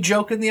only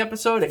joke in the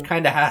episode, it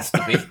kind of has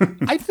to be.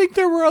 I think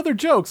there were other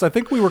jokes. I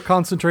think we were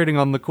concentrating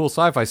on the cool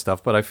sci-fi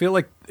stuff, but I feel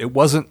like it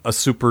wasn't a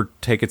super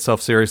take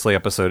itself seriously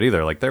episode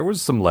either. Like, there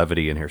was some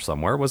levity in here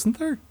somewhere, wasn't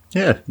there?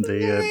 Yeah,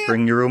 the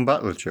bring your own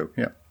battle joke,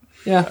 yeah.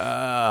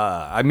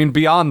 Yeah. I mean,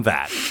 beyond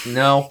that.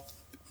 No.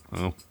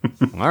 Oh,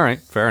 all right,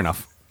 fair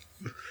enough.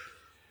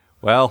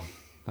 Well,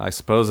 I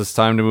suppose it's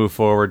time to move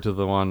forward to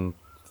the one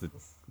that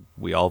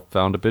we all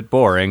found a bit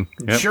boring.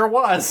 Yep. Sure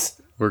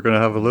was. We're going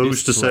to have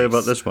loads to say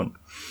about this one.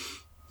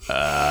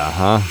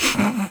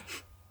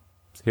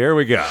 Here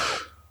we go.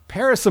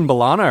 Paris and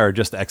B'Elanna are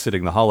just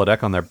exiting the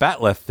holodeck on their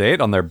Batleth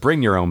date, on their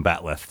Bring Your Own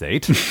Batleth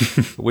date,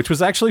 which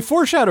was actually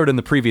foreshadowed in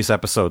the previous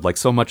episode, like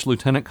so much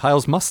Lieutenant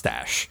Kyle's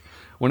mustache,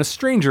 when a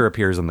stranger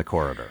appears in the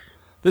corridor.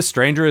 This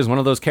stranger is one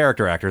of those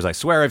character actors I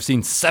swear I've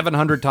seen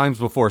 700 times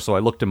before, so I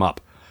looked him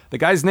up. The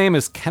guy's name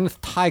is Kenneth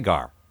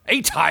Tygar.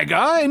 A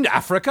tiger in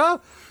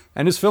Africa?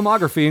 And his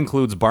filmography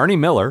includes Barney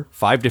Miller,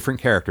 5 different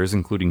characters,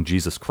 including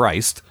Jesus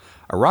Christ,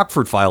 a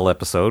Rockford File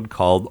episode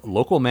called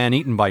Local Man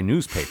Eaten by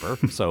Newspaper,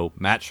 so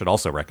Matt should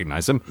also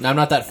recognize him. I'm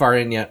not that far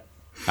in yet.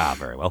 Ah,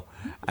 very well.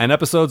 And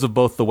episodes of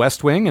both The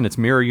West Wing and its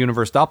mirror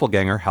universe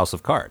doppelganger, House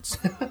of Cards.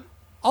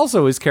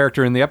 Also, his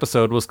character in the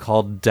episode was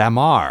called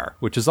Damar,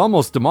 which is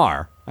almost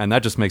Damar, and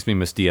that just makes me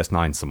miss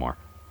DS9 some more.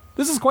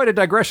 This is quite a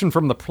digression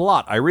from the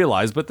plot, I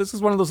realize, but this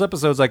is one of those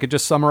episodes I could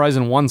just summarize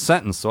in one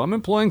sentence, so I'm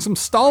employing some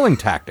stalling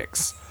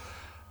tactics.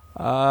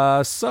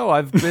 So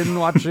I've been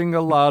watching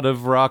a lot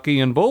of Rocky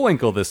and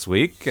Bullwinkle this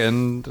week,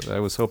 and I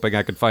was hoping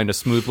I could find a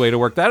smooth way to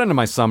work that into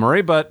my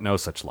summary, but no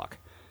such luck.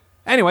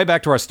 Anyway,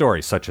 back to our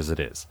story, such as it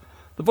is.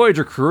 The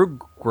Voyager crew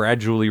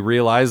gradually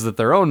realize that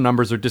their own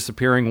numbers are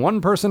disappearing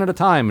one person at a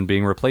time and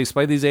being replaced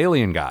by these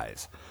alien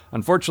guys.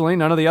 Unfortunately,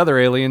 none of the other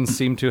aliens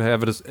seem to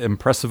have as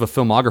impressive a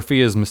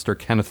filmography as Mr.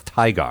 Kenneth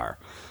Tygar.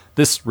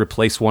 This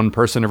replace one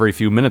person every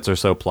few minutes or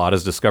so plot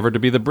is discovered to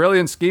be the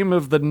brilliant scheme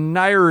of the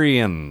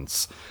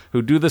Nyrians,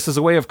 who do this as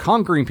a way of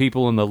conquering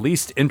people in the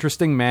least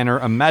interesting manner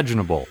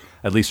imaginable,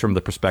 at least from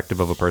the perspective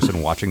of a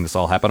person watching this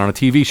all happen on a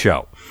TV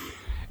show.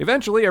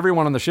 Eventually,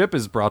 everyone on the ship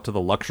is brought to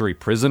the luxury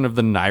prison of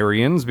the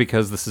Nyrians.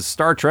 Because this is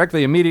Star Trek,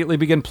 they immediately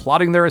begin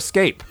plotting their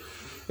escape.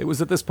 It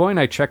was at this point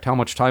I checked how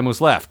much time was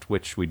left,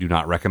 which we do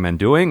not recommend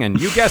doing, and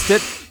you guessed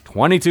it,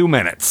 22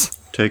 minutes.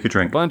 Take a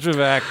drink. Bunch of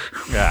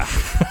yeah.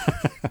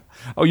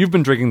 Oh, you've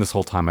been drinking this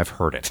whole time. I've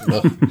heard it.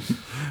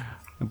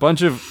 A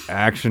bunch of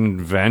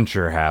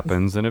action-adventure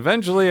happens, and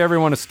eventually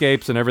everyone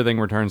escapes and everything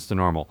returns to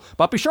normal.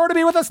 But be sure to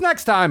be with us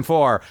next time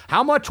for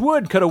How Much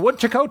Wood Could a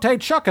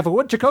Woodchicote Chuck If a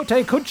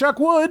Woodchicote Could Chuck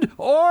Wood?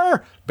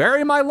 Or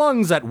Bury My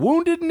Lungs at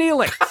Wounded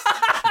Neelix.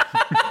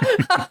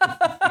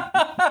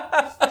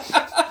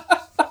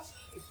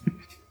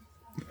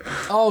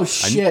 Oh,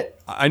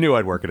 shit. I knew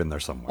I'd work it in there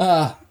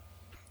somewhere.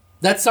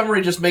 That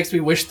summary just makes me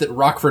wish that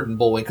Rockford and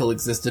Bullwinkle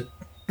existed.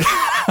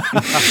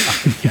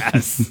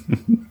 Yes.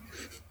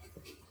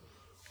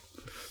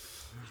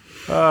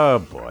 Oh,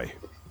 boy.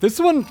 This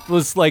one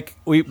was like,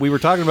 we were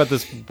talking about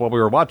this while we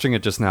were watching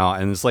it just now,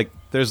 and it's like,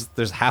 there's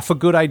half a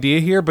good idea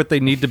here, but they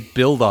need to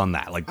build on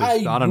that. Like,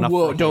 there's not enough.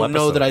 I don't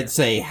know that I'd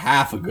say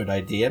half a good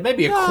idea.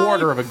 Maybe a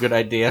quarter of a good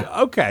idea.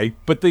 Okay,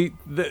 but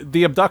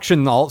the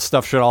abduction all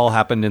stuff should all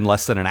happen in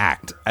less than an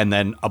act, and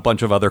then a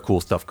bunch of other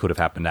cool stuff could have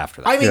happened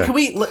after that. I mean, can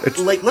we,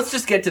 let's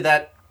just get to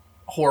that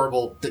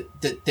horrible,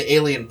 the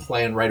alien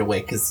plan right away,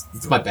 because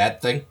it's my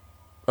bad thing.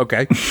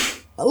 Okay.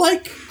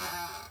 Like,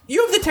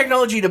 you have the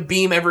technology to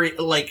beam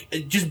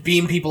just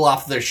beam people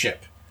off their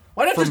ship.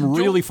 Why not From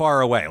really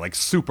far away, like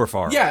super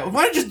far away. Yeah,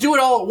 why not just do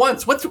it all at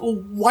once?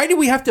 Why do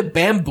we have to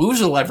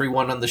bamboozle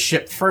everyone on the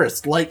ship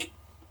first? Like,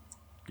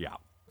 Yeah.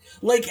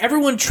 Like,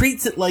 everyone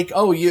treats it like,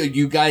 oh,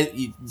 you guys,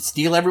 you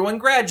steal everyone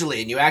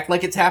gradually, and you act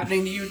like it's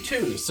happening to you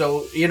too.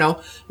 So,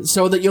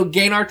 so that you'll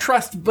gain our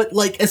trust. But,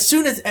 as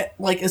soon as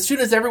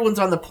everyone's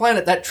on the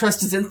planet, that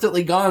trust is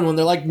instantly gone when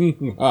they're like,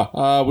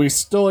 we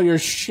stole your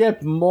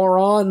ship,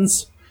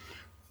 morons.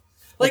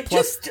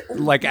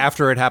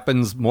 After it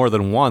happens more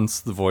than once,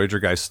 the Voyager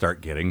guys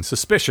start getting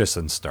suspicious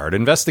and start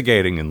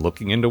investigating and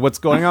looking into what's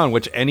going on,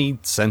 which any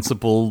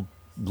sensible,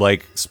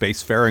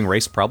 spacefaring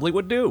race probably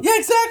would do. Yeah,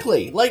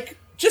 exactly.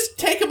 Just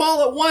take them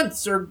all at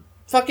once, or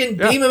fucking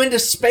beam them into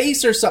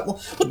space or something.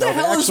 What the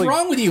hell is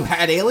wrong with you,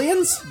 hat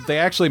aliens? They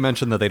actually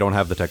mentioned that they don't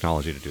have the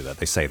technology to do that.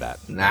 They say that.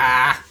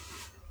 Nah.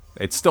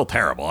 It's still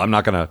terrible. I'm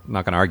not gonna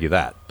argue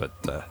that, but...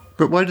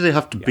 But why do they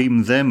have to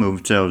beam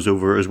themselves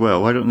over as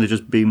well? Why don't they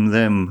just beam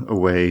them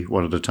away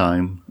one at a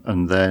time,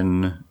 and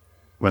then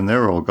when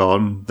they're all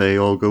gone, they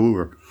all go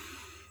over?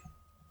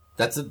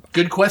 That's a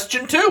good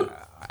question, too.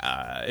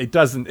 It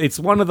doesn't. It's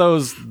one of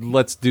those,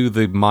 let's do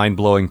the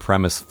mind-blowing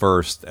premise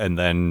first and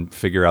then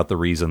figure out the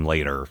reason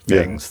later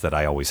things that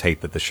I always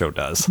hate that the show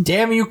does.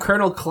 Damn you,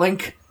 Colonel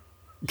Clink.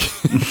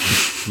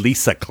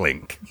 Lisa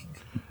Clink.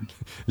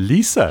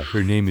 Lisa.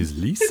 Her name is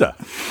Lisa.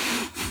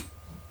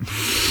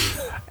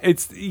 And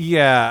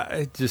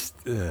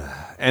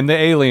the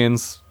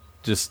aliens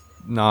just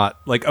not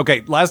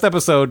okay, last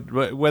episode,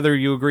 whether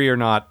you agree or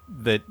not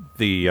that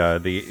the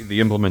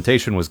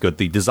implementation was good,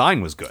 the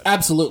design was good.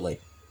 Absolutely.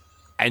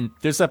 And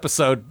this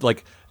episode,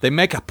 they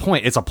make a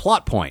point, it's a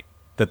plot point,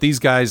 that these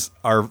guys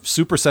are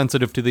super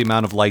sensitive to the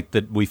amount of light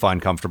that we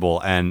find comfortable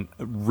and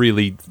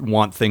really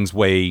want things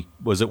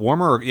was it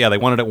warmer? They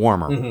wanted it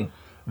warmer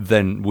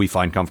than we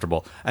find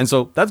comfortable. And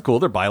so that's cool.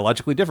 They're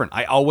biologically different.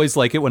 I always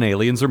like it when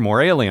aliens are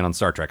more alien on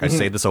Star Trek. I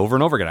say this over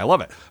and over again. I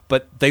love it.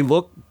 But they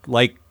look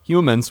like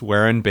humans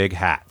wearing big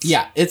hats.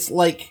 Yeah, it's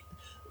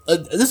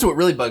this is what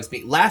really bugs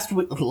me.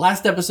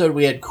 Last episode,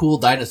 we had cool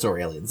dinosaur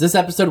aliens. This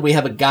episode, we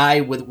have a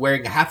guy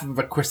wearing half of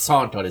a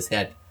croissant on his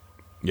head.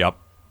 Yep.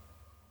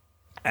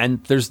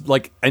 And there's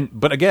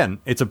but again,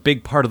 it's a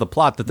big part of the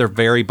plot that they're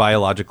very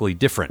biologically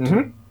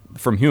different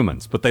from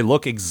humans, but they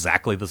look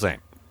exactly the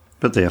same.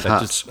 But they have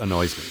hats. That just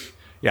annoys me.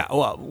 Yeah,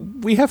 well,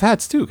 we have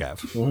hats too,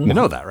 Gav. You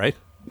know that, right?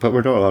 But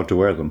we're not allowed to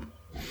wear them.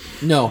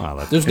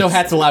 No, there's no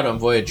hats allowed on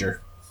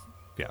Voyager.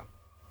 Yeah.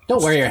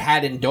 Don't wear your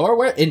hat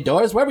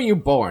indoors. Where were you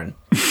born?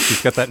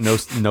 He's got that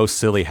no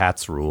silly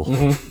hats rule.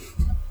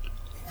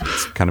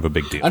 It's kind of a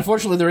big deal.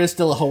 Unfortunately, there is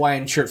still a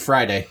Hawaiian shirt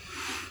Friday.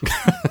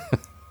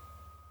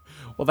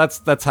 Well,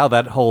 that's how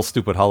that whole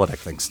stupid holodeck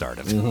thing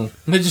started.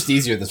 It's just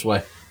easier this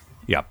way.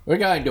 Yep. We're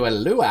going to a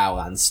luau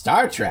on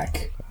Star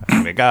Trek.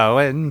 We're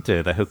going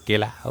to the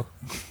Hukilau.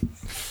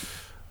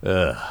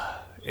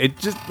 It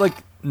just,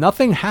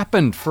 nothing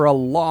happened for a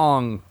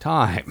long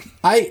time.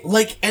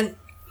 And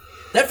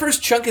that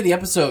first chunk of the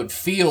episode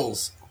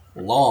feels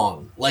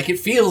long. It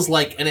feels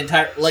like an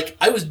entire...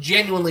 I was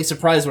genuinely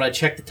surprised when I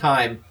checked the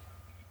time,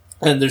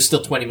 and there's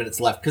still 20 minutes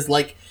left, because,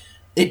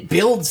 it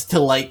builds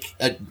to,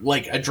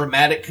 a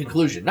dramatic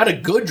conclusion. Not a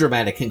good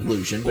dramatic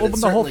conclusion, but it's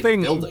certainly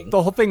building.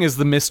 The whole thing is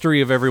the mystery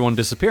of everyone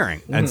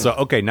disappearing. And so,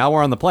 okay, now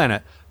we're on the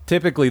planet.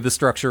 Typically, the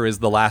structure is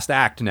the last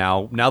act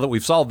now. Now that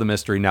we've solved the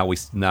mystery, now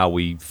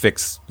we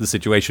fix the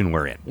situation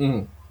we're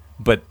in.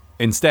 But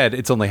instead,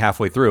 it's only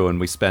halfway through, and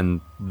we spend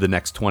the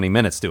next 20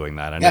 minutes doing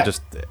that. And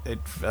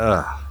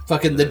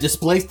Fucking the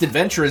Displaced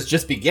adventure is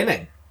just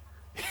beginning.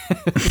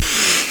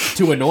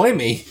 To annoy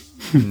me.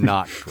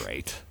 Not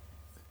great.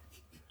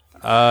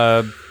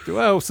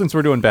 Well, since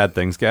we're doing bad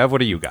things, Gav, what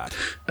do you got?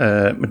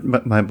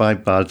 My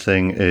bad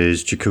thing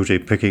is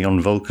Chakotay picking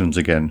on Vulcans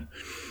again.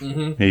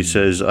 He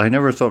says, I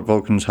never thought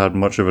Vulcans had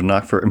much of a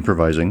knack for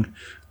improvising.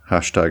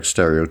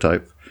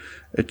 #stereotype.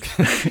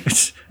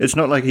 It's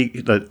not like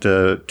that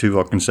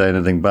Tuvok can say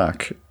anything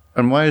back.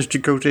 And why is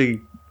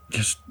Chakotay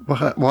just...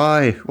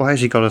 Why? Why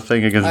has he got a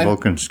thing against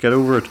Vulcans? Get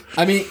over it.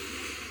 I mean,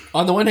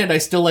 on the one hand, I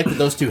still like that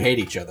those two hate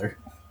each other.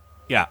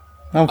 Yeah.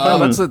 I'm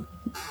fine with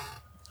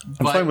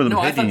them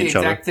I hating each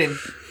other.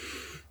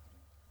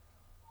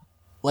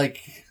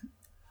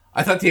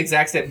 I thought the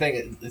exact same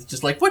thing. It's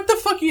just what the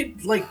fuck are you,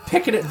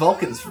 picking at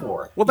Vulcans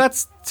for? Well,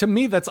 to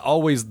me, that's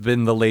always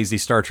been the lazy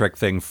Star Trek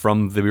thing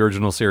from the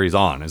original series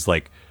on, is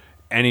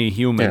any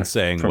human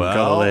saying, well,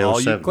 Galileo all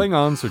 7. you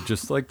Klingons are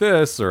just like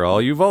this, or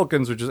all you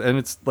Vulcans are just... And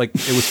it's it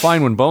was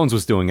fine when Bones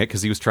was doing it,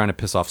 because he was trying to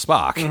piss off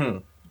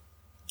Spock.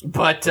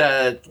 But,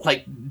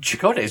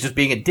 Chakotay is just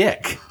being a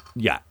dick.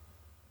 Yeah.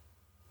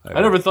 I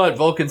never thought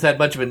Vulcans had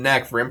much of a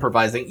knack for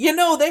improvising.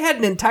 They had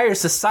an entire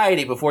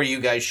society before you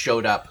guys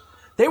showed up.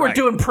 They were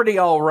doing pretty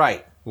all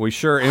right. We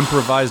sure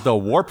improvised a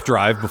warp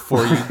drive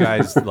before you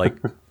guys,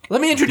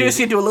 Let me introduce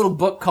you to a little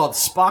book called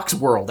Spock's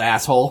World,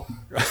 asshole.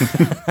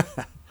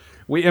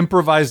 We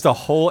improvised a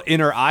whole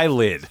inner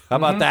eyelid. How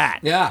about that?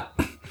 Yeah.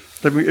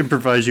 Let me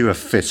improvise you a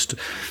fist.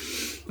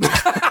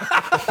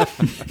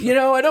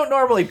 I don't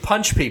normally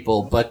punch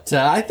people, but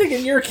I think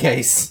in your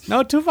case...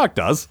 No, Tuvok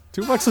does.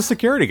 Tuvok's a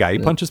security guy. He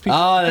punches people.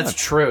 Oh, that's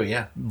true,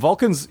 yeah.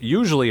 Vulcans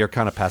usually are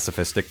kind of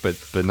pacifistic,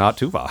 but not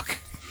Tuvok.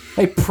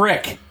 Hey,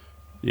 prick.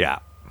 Yeah.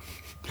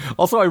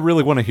 Also, I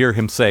really want to hear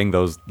him saying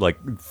those,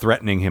 like,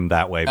 threatening him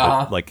that way,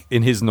 but, like,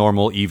 in his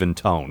normal, even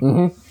tone.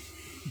 Mm-hmm.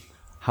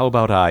 How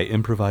about I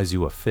improvise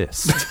you a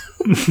fist?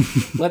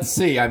 Let's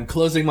see. I'm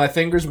closing my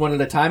fingers one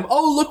at a time.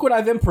 Oh, look what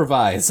I've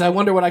improvised. I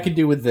wonder what I can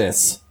do with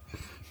this.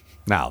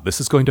 Now, this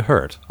is going to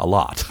hurt a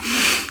lot.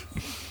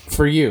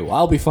 For you.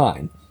 I'll be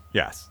fine.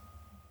 Yes.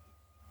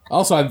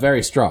 Also, I'm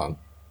very strong.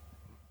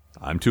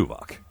 I'm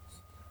Tuvok.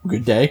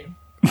 Good day.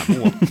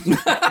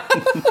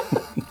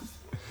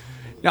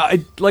 Now,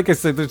 like I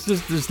said,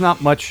 there's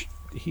not much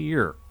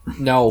here.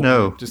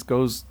 No. It just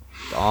goes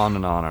on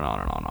and on and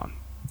on and on and on.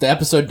 The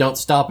episode don't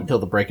stop until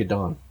the break of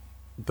dawn.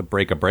 The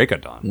break of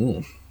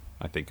dawn.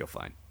 I think you'll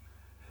find.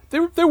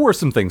 There were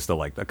some things to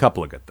like, a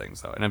couple of good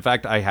things, though. And in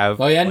fact, I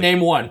have... Oh, yeah? Like, name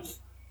one.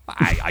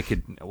 I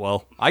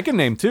can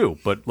name two,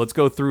 but let's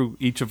go through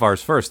each of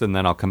ours first, and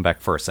then I'll come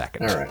back for a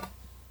second. All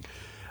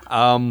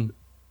right.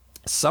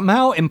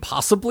 Somehow,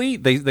 impossibly,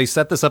 they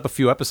set this up a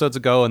few episodes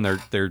ago, and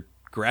they're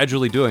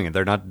gradually doing it.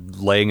 They're not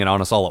laying it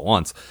on us all at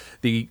once.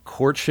 The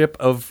courtship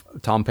of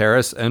Tom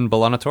Paris and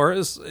B'Elanna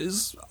Torres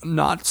is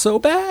not so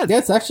bad. Yeah,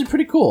 it's actually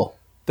pretty cool.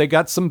 They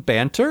got some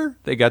banter.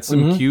 They got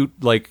some cute,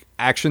 like,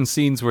 action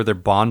scenes where they're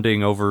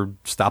bonding over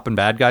stopping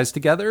bad guys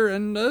together,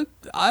 and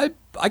I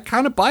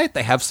kind of buy it.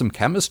 They have some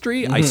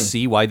chemistry. I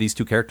see why these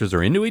two characters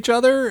are into each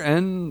other,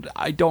 and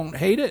I don't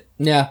hate it.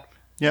 Yeah.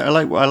 Yeah, I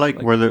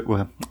like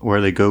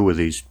where they go with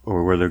these,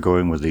 or where they're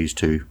going with these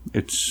two.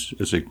 It's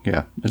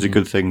a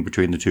good thing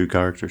between the two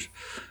characters,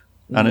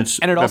 and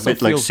it also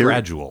feels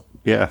gradual.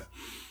 Yeah,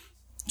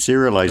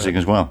 serializing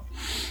as well.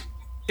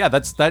 Yeah,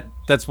 that's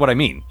what I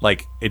mean.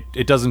 Like,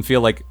 it doesn't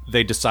feel like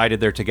they decided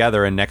they're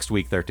together and next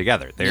week they're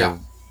together. They're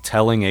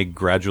telling a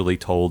gradually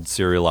told,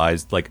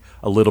 serialized, like,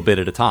 a little bit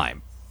at a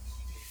time,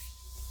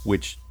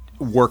 which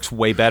works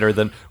way better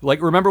than,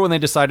 like, remember when they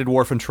decided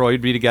Worf and Troy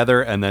would be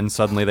together and then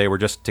suddenly they were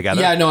just together?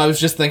 Yeah, no, I was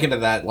just thinking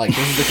of that. Like,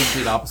 this is the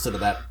complete opposite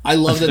of that. I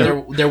love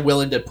that they're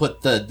willing to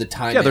put the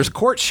time in. There's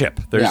courtship.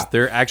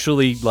 They're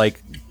actually,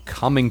 like,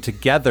 coming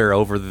together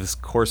over this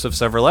course of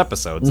several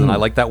episodes, and I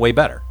like that way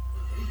better.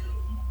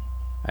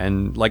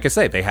 And like I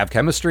say, they have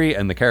chemistry,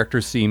 and the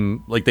characters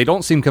seem like they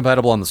don't seem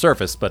compatible on the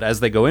surface, but as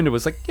they go into it,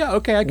 it's like, yeah,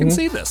 okay, I can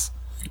see this.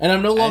 And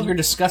I'm no longer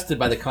disgusted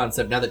by the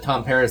concept now that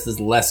Tom Paris is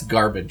less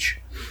garbage.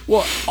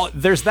 Well,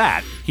 there's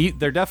that.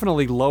 They're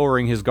definitely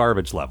lowering his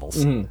garbage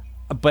levels.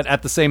 But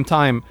at the same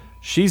time,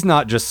 she's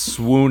not just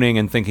swooning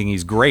and thinking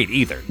he's great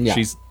either. Yeah.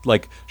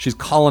 She's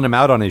calling him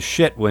out on his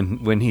shit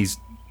when he's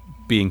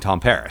being Tom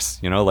Paris.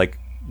 You know, like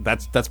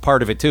that's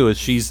part of it too, is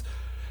she's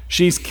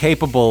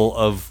capable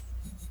of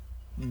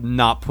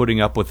not putting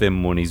up with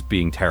him when he's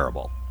being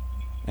terrible.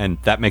 And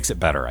that makes it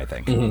better, I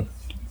think.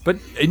 But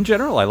in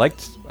general, I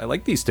liked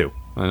these two.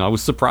 And I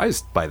was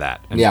surprised by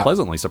that, and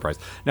pleasantly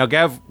surprised. Now,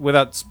 Gav,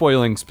 without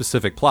spoiling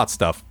specific plot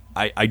stuff,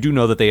 I do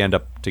know that they end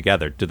up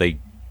together. Do they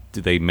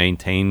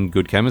maintain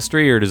good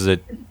chemistry, or does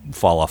it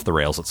fall off the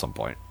rails at some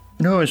point?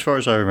 No, as far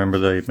as I remember,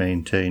 they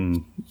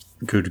maintain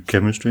good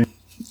chemistry,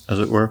 as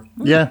it were.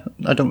 Yeah,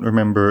 I don't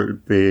remember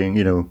it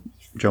being,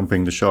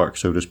 jumping the shark,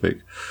 so to speak.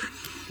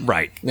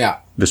 Right. Yeah.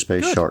 The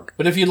space shark.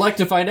 But if you'd like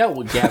to find out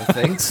what Gav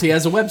thinks, he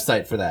has a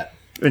website for that.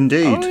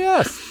 Indeed. Oh,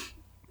 yes.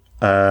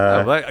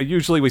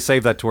 Usually we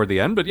save that toward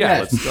the end, but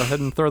let's go ahead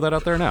and throw that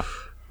out there now.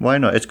 Why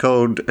not? It's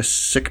called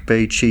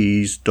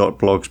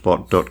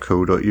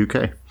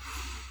sickbaycheese.blogspot.co.uk.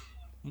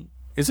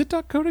 Is it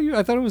 .co.uk?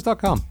 I thought it was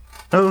 .com.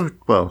 Oh,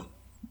 well,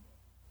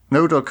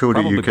 no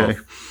 .co.uk.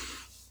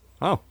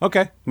 Oh,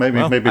 okay. Maybe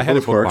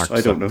both works.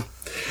 I don't know.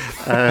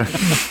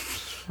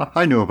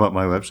 I know about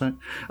my website,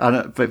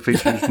 and it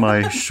features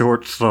my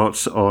short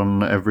thoughts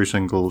on every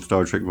single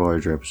Star Trek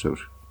Voyager episode,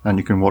 and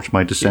you can watch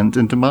my descent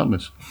into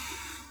madness.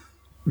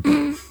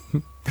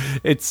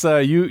 It's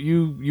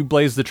you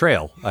blazed the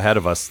trail ahead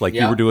of us. Like,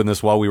 you were doing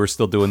this while we were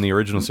still doing the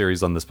original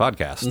series on this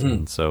podcast,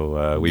 and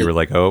so we were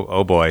like,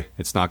 oh boy,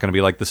 it's not going to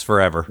be like this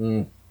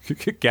forever.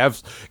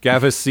 Gav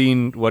has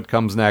seen what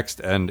comes next,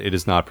 and it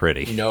is not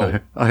pretty.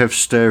 No, I have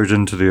stared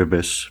into the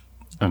abyss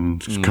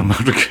and come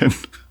out again.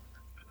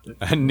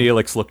 And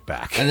Neelix looked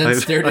back, and then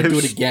stared into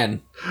it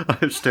again. I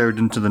have stared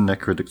into the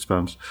necrid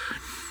expanse.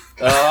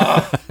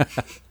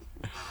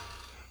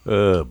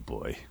 Oh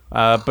boy.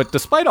 But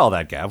despite all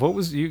that, Gav, what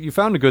was you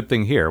found a good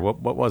thing here? What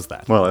was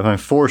that? Well, if I'm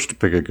forced to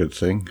pick a good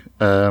thing,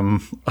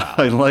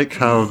 I like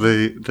how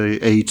they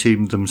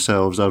A-teamed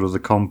themselves out of the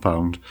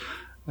compound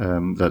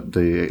that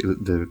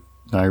the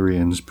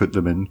Nyrians put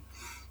them in,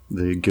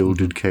 the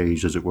gilded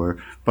cage, as it were,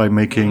 by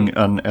making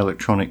an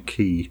electronic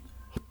key.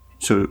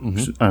 So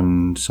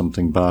and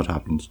something bad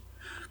happens.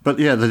 But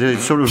yeah, they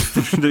sort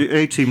of they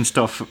A-team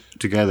stuff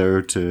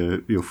together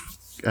to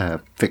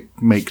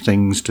make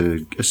things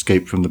to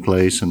escape from the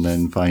place, and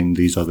then find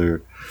these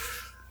other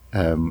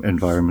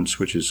environments,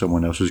 which is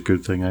someone else's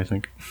good thing, I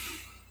think.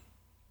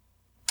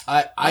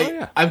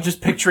 I'm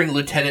just picturing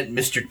Lieutenant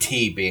Mr.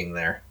 T being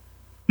there.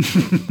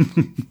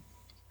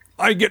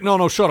 I ain't getting on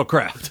no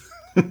shuttlecraft.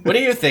 What do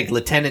you think,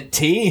 Lieutenant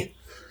T?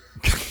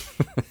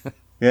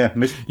 Yeah,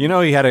 You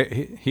know, he had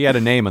a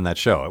name on that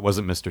show. It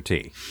wasn't Mr.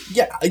 T.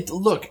 Yeah,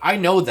 look, I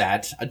know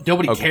that.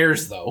 Nobody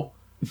cares, though.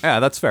 Yeah,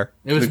 that's fair.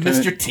 It was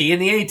Lieutenant- Mr. T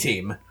and the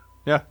A-Team.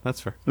 Yeah, that's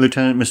fair.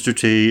 Lieutenant Mr.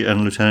 T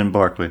and Lieutenant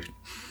Barclay.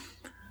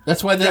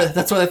 That's why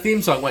the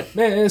theme song went,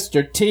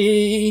 Mr.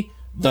 T,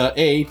 the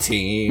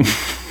A-Team,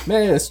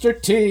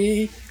 Mr.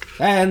 T,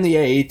 and the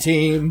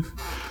A-Team.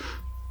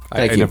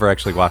 I you. never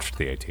actually watched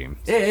the A-Team.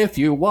 If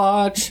you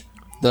watch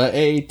the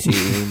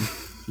A-Team,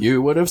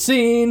 you would have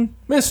seen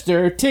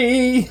Mr.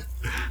 T.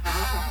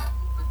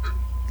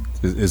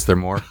 Is there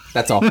more?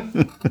 That's all.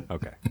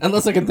 Okay.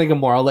 Unless I can think of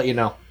more, I'll let you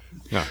know.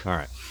 No, all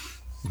right.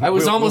 I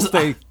was We'll almost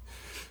stay,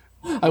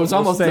 I was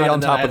almost stay done, on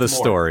and then top I of the had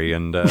more. story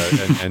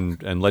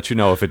and let you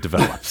know if it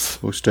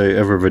develops. We'll stay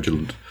ever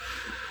vigilant.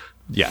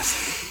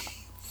 Yes.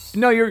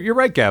 No, you're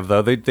right, Gav.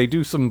 Though they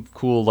do some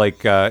cool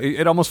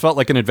it almost felt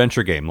like an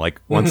adventure game.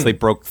 Like once they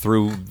broke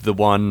through the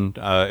one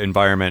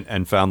environment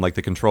and found like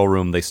the control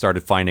room, they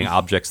started finding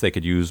objects they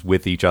could use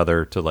with each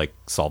other to like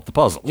solve the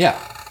puzzle. Yeah.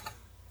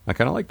 I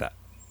kind of like that.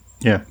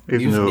 Yeah, even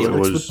Use though it Neelix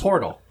with was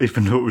Portal.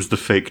 even though it was the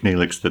fake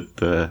Neelix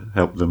that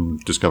helped them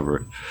discover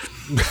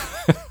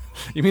it.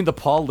 You mean the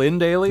Paul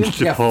Lind alien?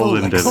 Yeah, Paul full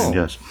Linden, Neelix.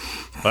 yes.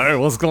 Hey,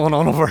 what's going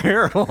on over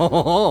here?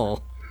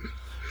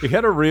 He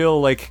had a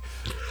real like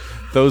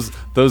those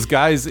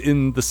guys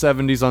in the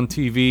 70s on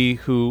TV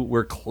who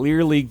were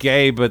clearly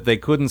gay, but they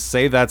couldn't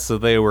say that, so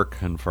they were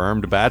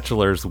confirmed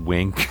bachelors.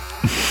 Wink.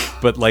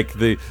 But like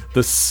the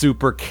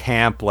super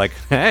camp, like,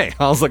 hey,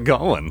 how's it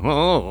going?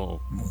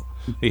 Oh,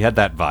 he had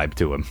that vibe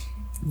to him.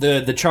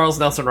 The Charles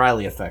Nelson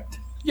Riley effect.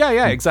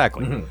 Yeah,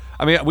 exactly.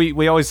 I mean,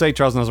 we always say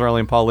Charles Nelson Riley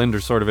and Paul Lind are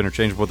sort of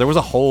interchangeable. There was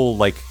a whole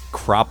like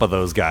crop of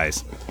those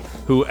guys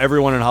who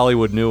everyone in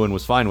Hollywood knew and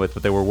was fine with,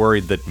 but they were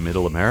worried that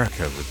Middle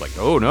America was like,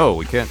 oh no,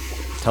 we can't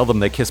tell them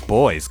they kiss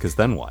boys, because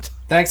then what?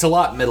 Thanks a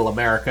lot, Middle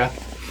America.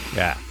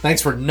 Yeah.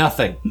 Thanks for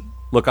nothing.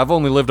 Look, I've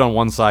only lived on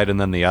one side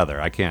and then the other.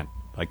 I can't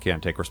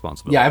take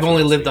responsibility. Yeah, I've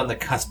only lived on the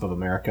cusp of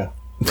America.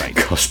 Right.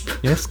 Cusp.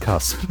 Yes,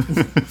 cusp.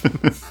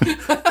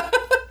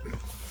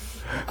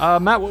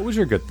 Matt, what was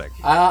your good thing?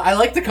 I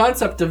like the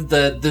concept of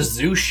the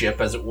zoo ship,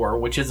 as it were,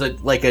 which is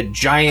like a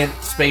giant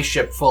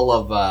spaceship full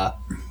of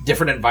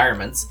different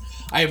environments.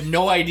 I have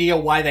no idea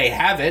why they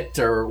have it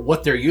or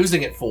what they're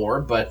using it for,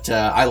 but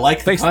I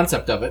like the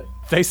concept of it.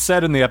 They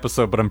said in the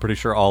episode, but I'm pretty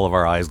sure all of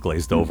our eyes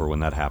glazed over when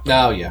that happened.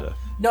 Oh, yeah.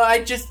 No, I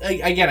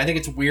think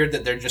it's weird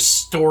that they're just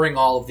storing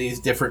all of these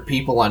different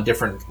people on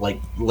different,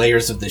 like,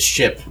 layers of this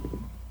ship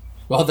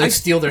while they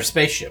steal their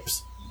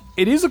spaceships.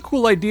 It is a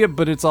cool idea,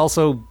 but it's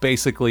also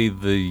basically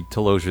the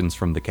Telosians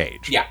from The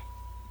Cage. Yeah.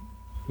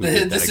 Who did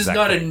that This is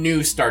exactly. not a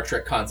new Star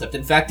Trek concept.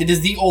 In fact, it is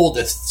the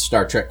oldest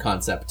Star Trek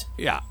concept.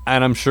 Yeah,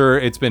 and I'm sure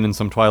it's been in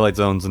some Twilight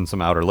Zones and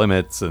some Outer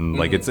Limits, and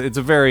like it's a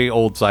very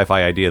old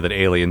sci-fi idea that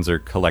aliens are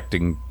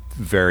collecting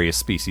various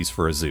species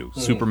for a zoo.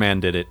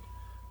 Superman did it.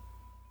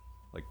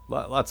 Like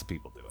lots of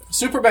people do it.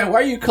 Superman, why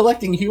are you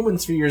collecting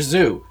humans for your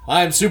zoo?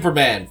 I'm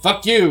Superman.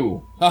 Fuck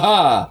you.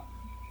 Haha.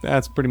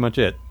 That's pretty much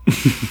it.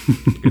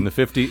 In the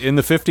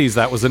 50s,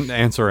 that was an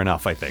answer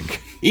enough, I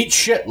think. Eat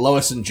shit,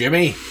 Lois and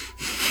Jimmy.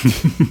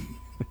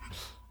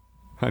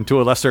 And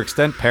to a lesser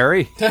extent,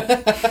 Perry.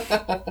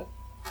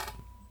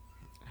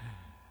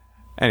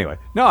 Anyway,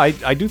 no, I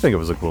do think it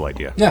was a cool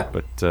idea. Yeah.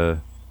 But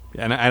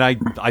and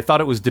I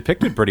thought it was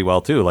depicted pretty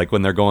well too. Like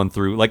when they're going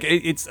through, like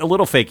it's a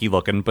little fakey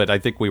looking, but I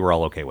think we were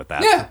all okay with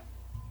that. Yeah.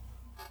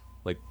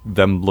 Like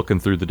them looking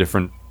through the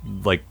different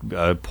like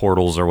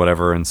portals or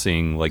whatever and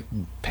seeing like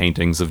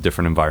paintings of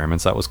different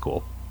environments. That was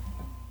cool.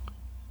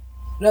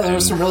 No, there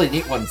was some really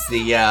neat ones.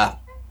 The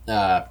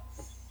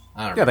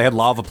I don't know. Yeah, they had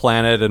Lava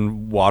Planet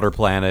and Water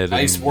Planet,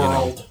 Ice and,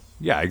 World.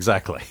 Yeah,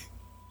 exactly.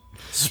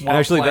 Swamp And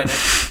actually,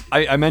 Planet.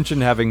 I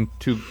mentioned having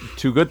two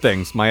good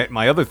things.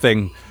 My other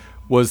thing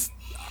was,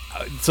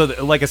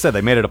 like I said,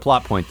 they made it a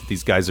plot point that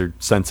these guys are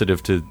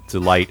sensitive to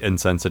light and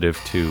sensitive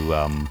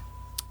to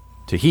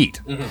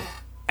heat,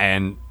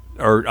 and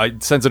or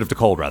sensitive to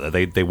cold rather.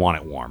 They want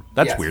it warm.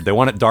 That's Yes. weird. They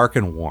want it dark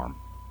and warm.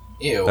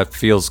 Ew. That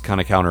feels kind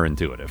of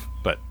counterintuitive,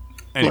 but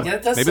anyway, Yeah,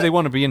 it does maybe say- they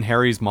want to be in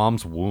Harry's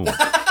mom's womb.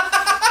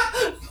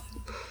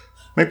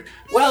 Maybe,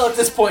 Well, at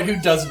this point, who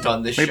doesn't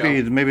on this show?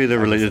 maybe they're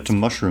related to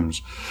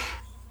mushrooms.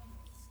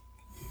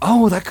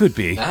 Oh, that could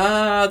be.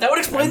 That would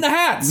explain the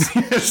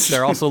hats.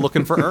 They're also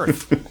looking for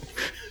Earth.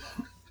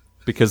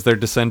 Because they're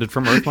descended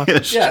from Earth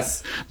monsters?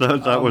 Yes.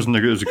 That wasn't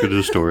as good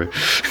a story.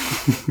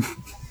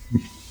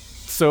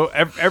 So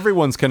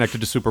everyone's connected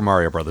to Super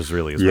Mario Brothers,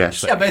 really, is what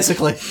Yes. I'm Yeah, saying.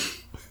 basically.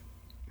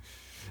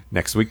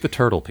 Next week, the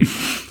Turtle People.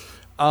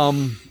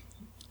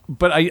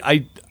 But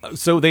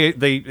so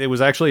it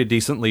was actually a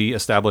decently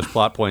established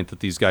plot point that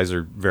these guys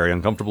are very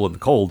uncomfortable in the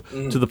cold,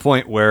 to the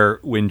point where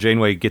when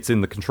Janeway gets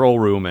in the control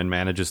room and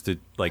manages to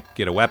like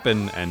get a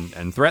weapon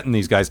and threaten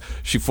these guys,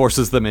 she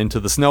forces them into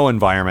the snow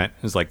environment.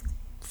 It's like,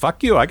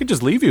 fuck you, I could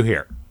just leave you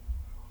here.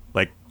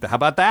 Like, how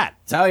about that?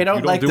 That's how you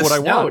don't like do the what I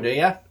snow, want. do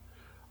you?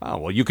 Oh,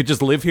 well, you could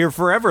just live here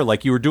forever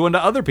like you were doing to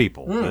other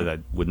people. That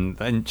wouldn't.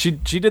 And she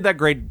did that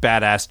great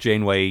badass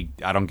Janeway,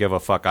 I don't give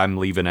a fuck, I'm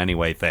leaving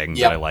anyway thing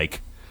Yep. that I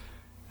like.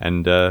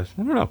 And I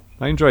don't know.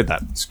 I enjoyed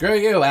that. Screw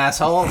you,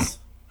 assholes.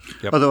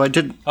 Yep. Although I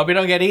did... Hope you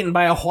don't get eaten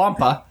by a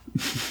whampa.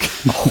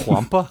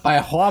 Wampa? By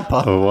a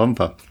whampa. Oh,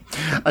 Wampa.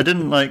 I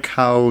didn't like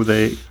how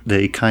they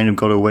kind of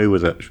got away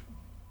with it.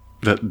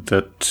 That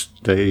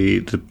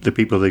the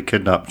people they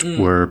kidnapped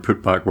were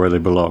put back where they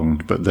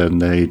belonged, but then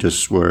they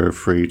just were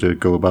free to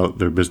go about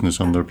their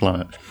business on their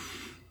planet.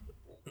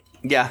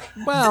 Yeah.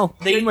 Well,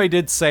 Janeway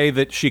did say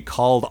that she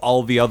called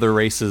all the other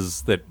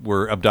races that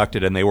were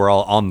abducted and they were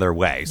all on their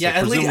way. So Yeah, at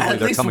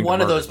they're least coming to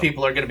one of murder those them.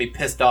 people are going to be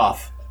pissed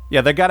off. Yeah,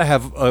 they got to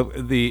have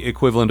the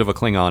equivalent of a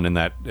Klingon in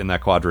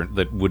that quadrant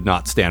that would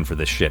not stand for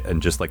this shit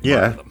and just like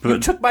murder them. You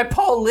took my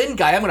Paul Lynn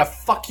guy. I'm going to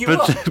fuck you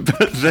up.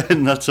 But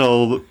then that's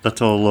all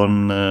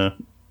on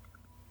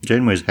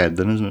Janeway's head,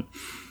 then, isn't it?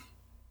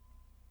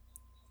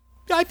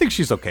 Yeah, I think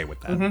she's okay with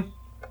that.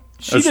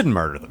 She didn't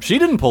murder them. She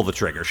didn't pull the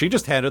trigger. She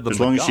just handed them. As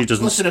long as she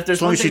doesn't, Listen, if there's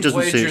as long one as she thing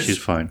doesn't see it, Voyager's- she's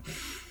fine.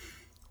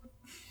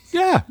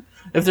 Yeah,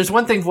 If there's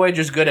one thing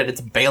Voyager's good at,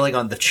 it's bailing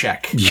on the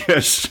check.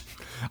 Yes.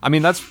 I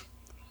mean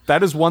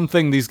that is one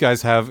thing these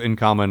guys have in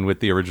common with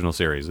the original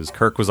series. Is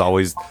Kirk was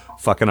always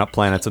fucking up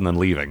planets and then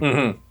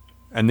leaving.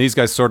 And these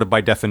guys, sort of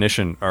by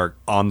definition, are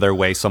on their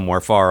way somewhere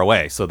far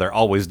away, so they're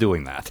always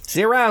doing that.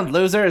 See you around,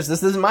 losers.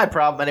 This isn't my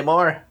problem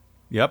anymore.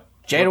 Yep.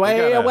 Janeway,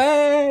 Look, they gotta-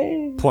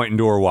 away. Pointing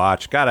to her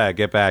watch. Gotta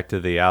get back to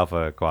the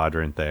Alpha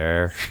Quadrant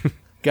there.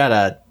 Got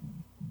a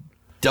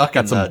duck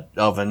in some-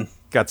 the oven.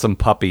 Got some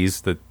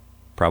puppies that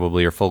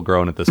probably are full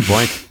grown at this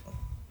point.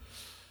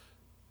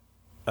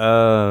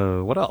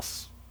 What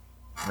else?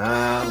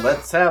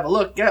 Let's have a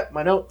look at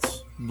my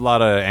notes. A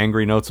lot of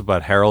angry notes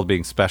about Harold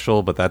being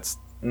special, but that's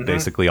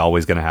basically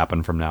always going to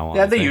happen from now on.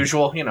 Yeah, I the think.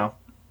 usual, you know.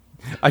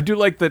 I do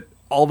like that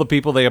all the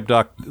people they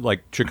abduct,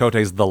 like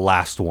Chakotay's the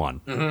last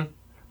one.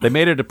 They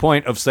made it a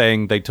point of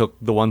saying they took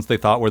the ones they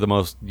thought were the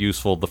most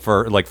useful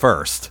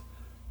first.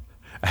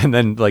 And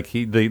then like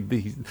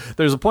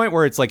there's a point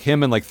where it's like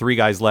him and like three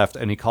guys left,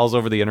 and he calls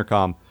over the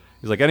intercom.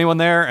 He's like, "Anyone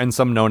there?" And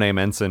some no-name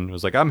ensign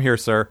was like, "I'm here,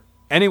 sir.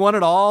 Anyone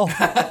at all?"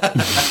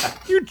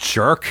 You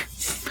jerk.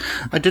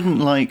 I didn't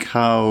like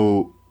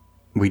how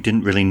we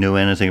didn't really know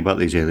anything about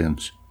these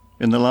aliens.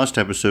 In the last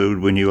episode,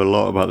 we knew a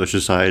lot about their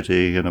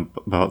society and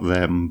about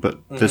them, but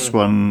this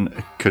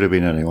one could have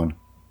been anyone.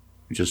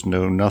 We just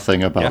know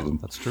nothing about them.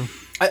 That's true.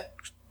 I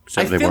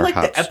Except they feel wear like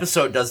hats. the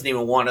episode doesn't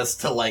even want us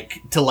to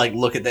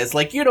look at this.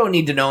 Like, you don't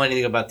need to know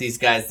anything about these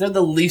guys. They're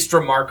the least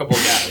remarkable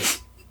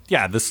guys.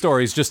 Yeah, the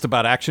story's just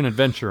about action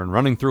adventure and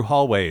running through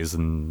hallways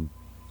and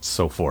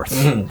so forth.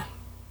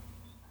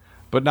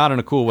 But not in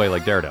a cool way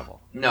like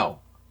Daredevil. No.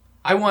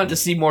 I wanted to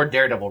see more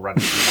Daredevil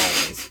running through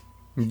hallways.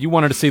 You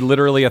wanted to see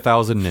literally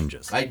 1,000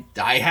 ninjas.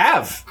 I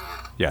have.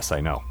 Yes,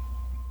 I know.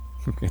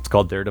 It's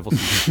called Daredevil.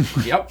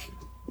 Yep.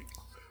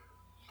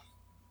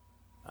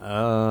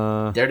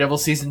 Daredevil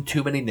season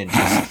too many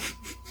ninjas.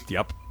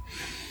 Yep.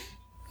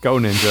 Go,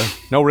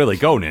 Ninja. No, really,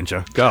 go,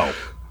 Ninja. Go.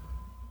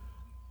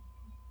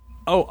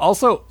 Oh,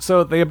 also,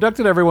 so they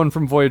abducted everyone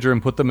from Voyager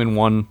and put them in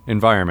one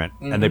environment,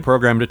 and they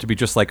programmed it to be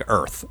just like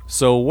Earth.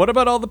 So what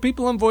about all the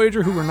people on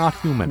Voyager who were not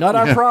human? Not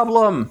our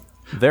problem.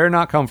 They're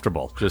not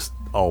comfortable, just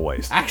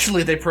always.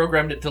 Actually, they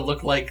programmed it to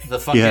look like the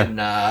fucking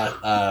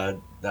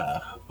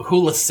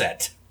hula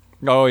set.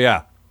 Oh,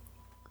 yeah.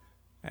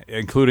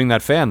 Including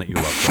that fan that you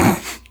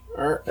love.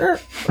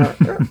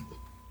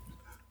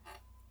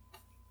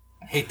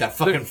 I hate that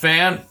fucking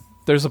fan.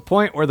 There's a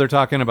point where they're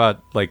talking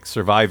about like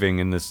surviving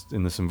in this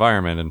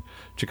environment, and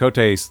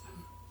Chakotay's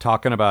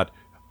talking about,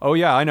 oh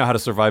yeah, I know how to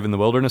survive in the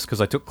wilderness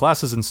because I took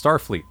classes in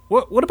Starfleet.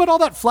 What about all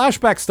that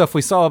flashback stuff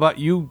we saw about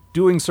you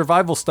doing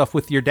survival stuff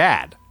with your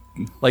dad?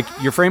 Like,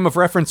 your frame of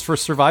reference for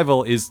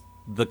survival is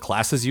the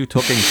classes you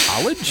took in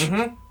college?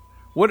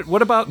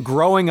 What about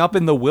growing up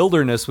in the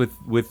wilderness with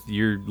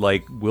your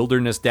like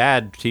wilderness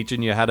dad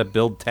teaching you how to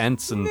build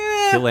tents and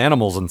kill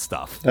animals and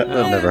stuff? That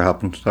never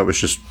happened. That was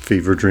just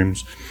fever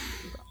dreams.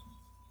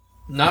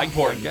 Not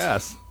important.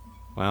 Yes.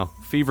 Well,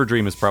 Fever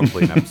Dream is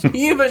probably an episode.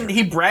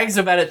 He brags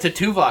about it to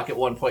Tuvok at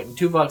one point, and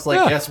Tuvok's like,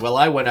 Yeah. yes, well,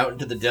 I went out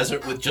into the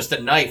desert with just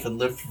a knife and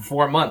lived for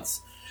 4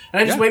 months.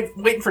 And I just Yeah.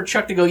 waiting for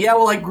Chuck to go, yeah,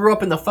 well, I grew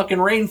up in the fucking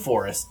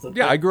rainforest.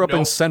 Yeah, I grew up No.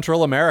 in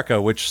Central America,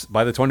 which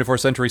by the 24th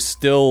century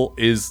still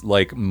is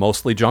like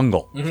mostly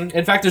jungle.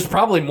 In fact, there's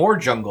probably more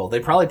jungle. They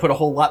probably put a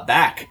whole lot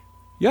back.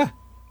 Yeah.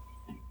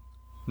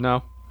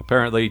 No,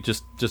 apparently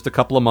just a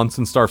couple of months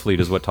in Starfleet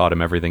is what taught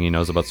him everything he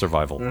knows about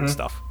survival and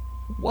stuff.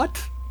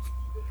 What?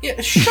 Yeah,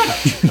 shut up,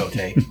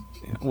 Chakotay.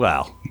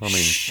 Well, I mean,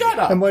 Shut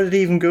up. And why did he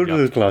even go to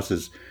those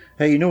classes?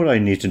 Hey, you know what I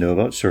need to know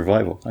about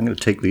survival? I'm going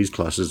to take these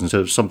classes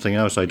instead of something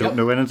else I don't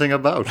know anything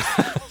about.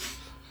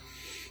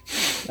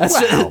 That's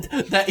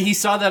that he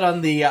saw that on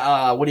the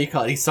what do you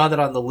call it? He saw that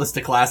on the list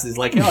of classes.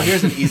 Like, oh,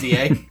 here's an easy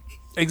A.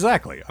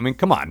 exactly. I mean,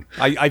 come on.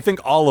 I think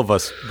all of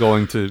us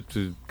going to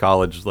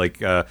college,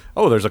 like,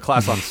 oh, there's a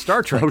class on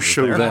Star Trek. Oh, Is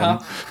show there?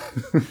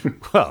 them.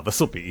 Well, this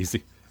will be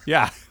easy.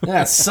 Yeah.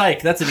 Yeah,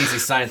 psych. That's an easy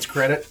science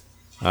credit.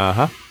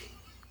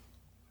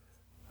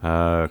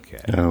 Okay.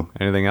 No.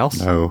 Anything else?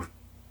 No.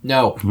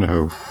 No.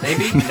 No.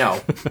 Maybe? No.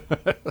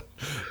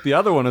 The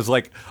other one is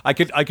like, I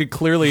could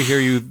clearly hear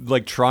you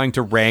like trying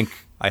to rank.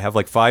 I have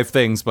like 5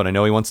 things, but I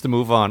know he wants to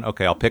move on.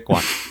 Okay, I'll pick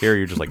one. Here,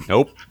 you're just like,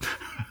 nope.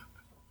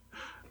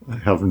 I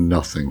have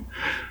nothing.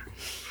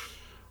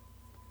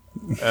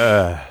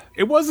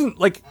 It wasn't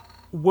like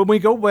when we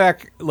go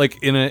back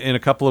like in a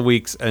couple of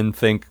weeks and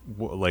think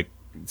like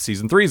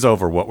season 3's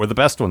over. What were the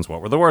best ones?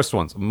 What were the worst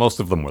ones? Most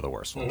of them were the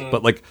worst ones.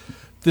 But like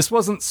this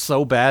wasn't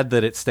so bad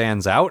that it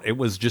stands out. It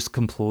was just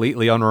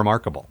completely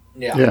unremarkable.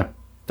 Yeah.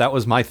 That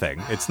was my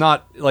thing. It's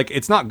not like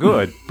it's not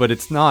good, but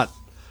it's not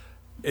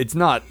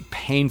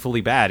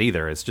painfully bad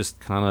either. It's just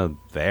kind of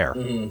there.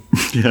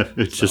 Yeah,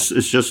 it's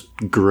just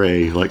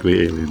grey like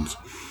the aliens.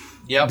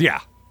 Yep. Yeah.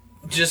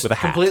 Just With a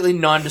hat. completely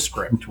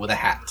nondescript with a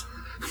hat.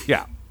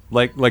 Yeah.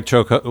 Like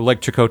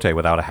Chakotay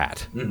without a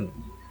hat.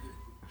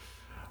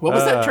 What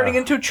was that turning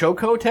into?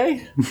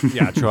 Chocote?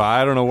 Yeah,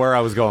 I don't know where I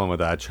was going with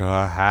that.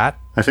 Hat?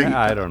 I think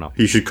I don't know.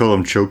 You should call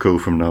him Choco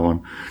from now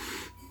on.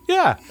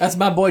 Yeah. That's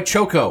my boy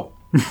Choco.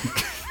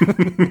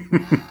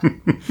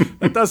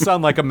 That does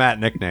sound like a Matt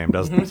nickname,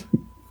 doesn't it?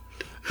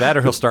 That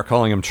or he'll start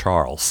calling him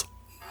Charles.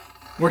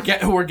 We're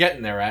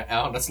getting there,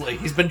 honestly.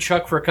 He's been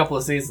Chuck for a couple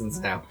of seasons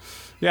now.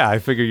 Yeah, I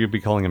figure you'd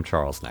be calling him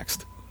Charles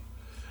next.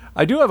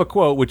 I do have a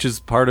quote, which is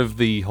part of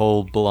the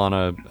whole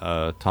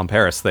B'Elanna Tom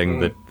Paris thing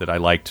that I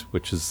liked,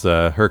 which is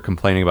her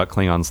complaining about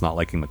Klingons not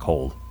liking the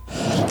cold.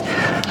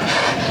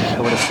 I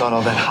would have thought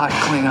all that hot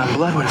Klingon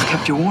blood would have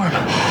kept you warm.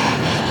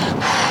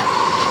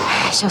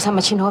 Shows how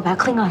much you know about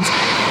Klingons.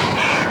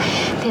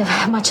 They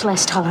have much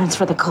less tolerance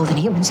for the cold than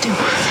humans do.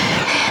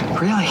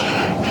 Really?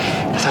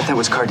 I thought that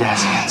was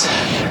Cardassians.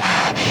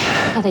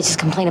 Oh, they just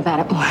complain about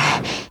it more.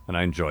 And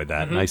I enjoyed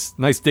that.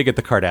 Nice dig at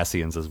the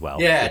Cardassians as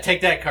well. Yeah,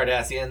 take that,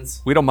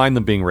 Cardassians. We don't mind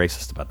them being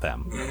racist about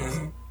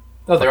them.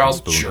 Oh, they're all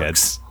Spoonheads.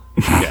 jerks.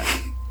 Yeah,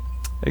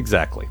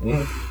 exactly.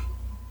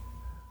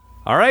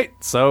 All right,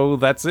 so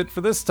that's it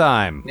for this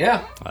time.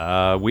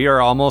 Yeah. We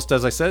are almost,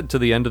 as I said, to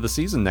the end of the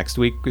season. Next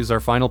week is our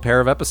final pair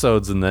of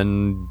episodes, and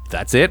then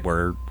that's it.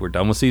 We're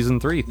done with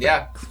season 3.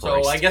 Yeah.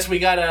 So I guess we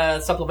got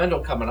a supplemental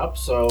coming up,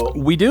 so...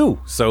 We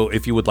do. So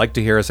if you would like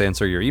to hear us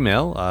answer your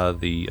email,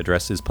 the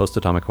address is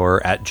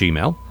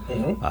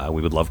postatomichorror@gmail.com.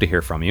 We would love to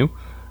hear from you.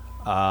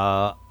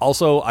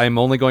 Also, I'm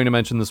only going to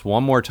mention this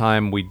one more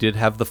time. We did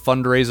have the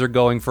fundraiser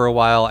going for a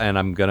while, and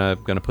I'm gonna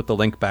put the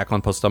link back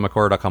on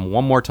postatomichorror.com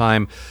one more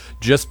time,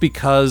 just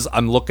because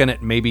I'm looking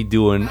at maybe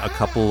doing a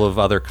couple of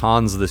other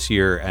cons this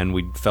year, and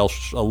we fell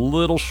a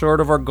little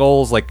short of our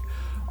goals. Like,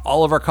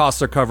 all of our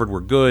costs are covered,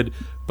 we're good,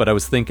 but I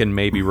was thinking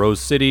maybe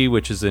Rose City,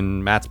 which is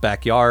in Matt's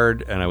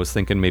backyard, and I was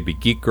thinking maybe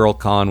Geek Girl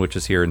Con, which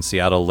is here in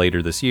Seattle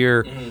later this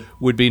year,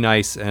 would be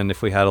nice, and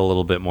if we had a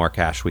little bit more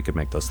cash, we could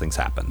make those things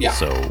happen. Yeah.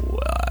 So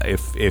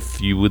if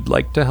you would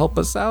like to help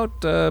us out,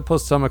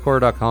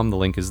 postatomichorror.com, the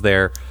link is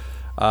there.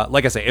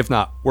 Like I say, if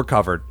not, we're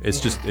covered.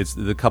 It's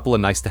a couple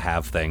of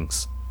nice-to-have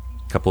things,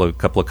 couple of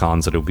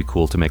cons that it would be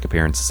cool to make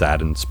appearances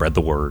at and spread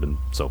the word and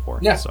so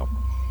forth. Yeah. So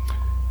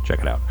check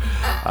it out.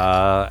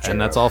 And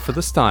that's all for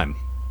this time.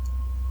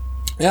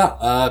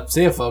 Yeah,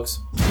 see ya, folks.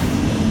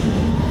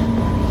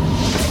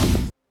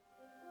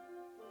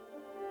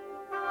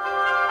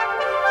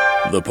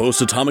 The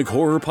Post-Atomic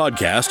Horror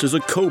Podcast is a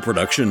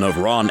co-production of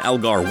Ron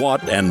Algar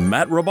Watt and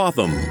Matt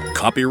Robotham.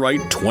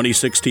 Copyright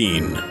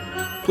 2016.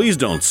 Please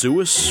don't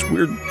sue us.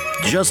 We're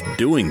just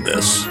doing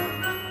this.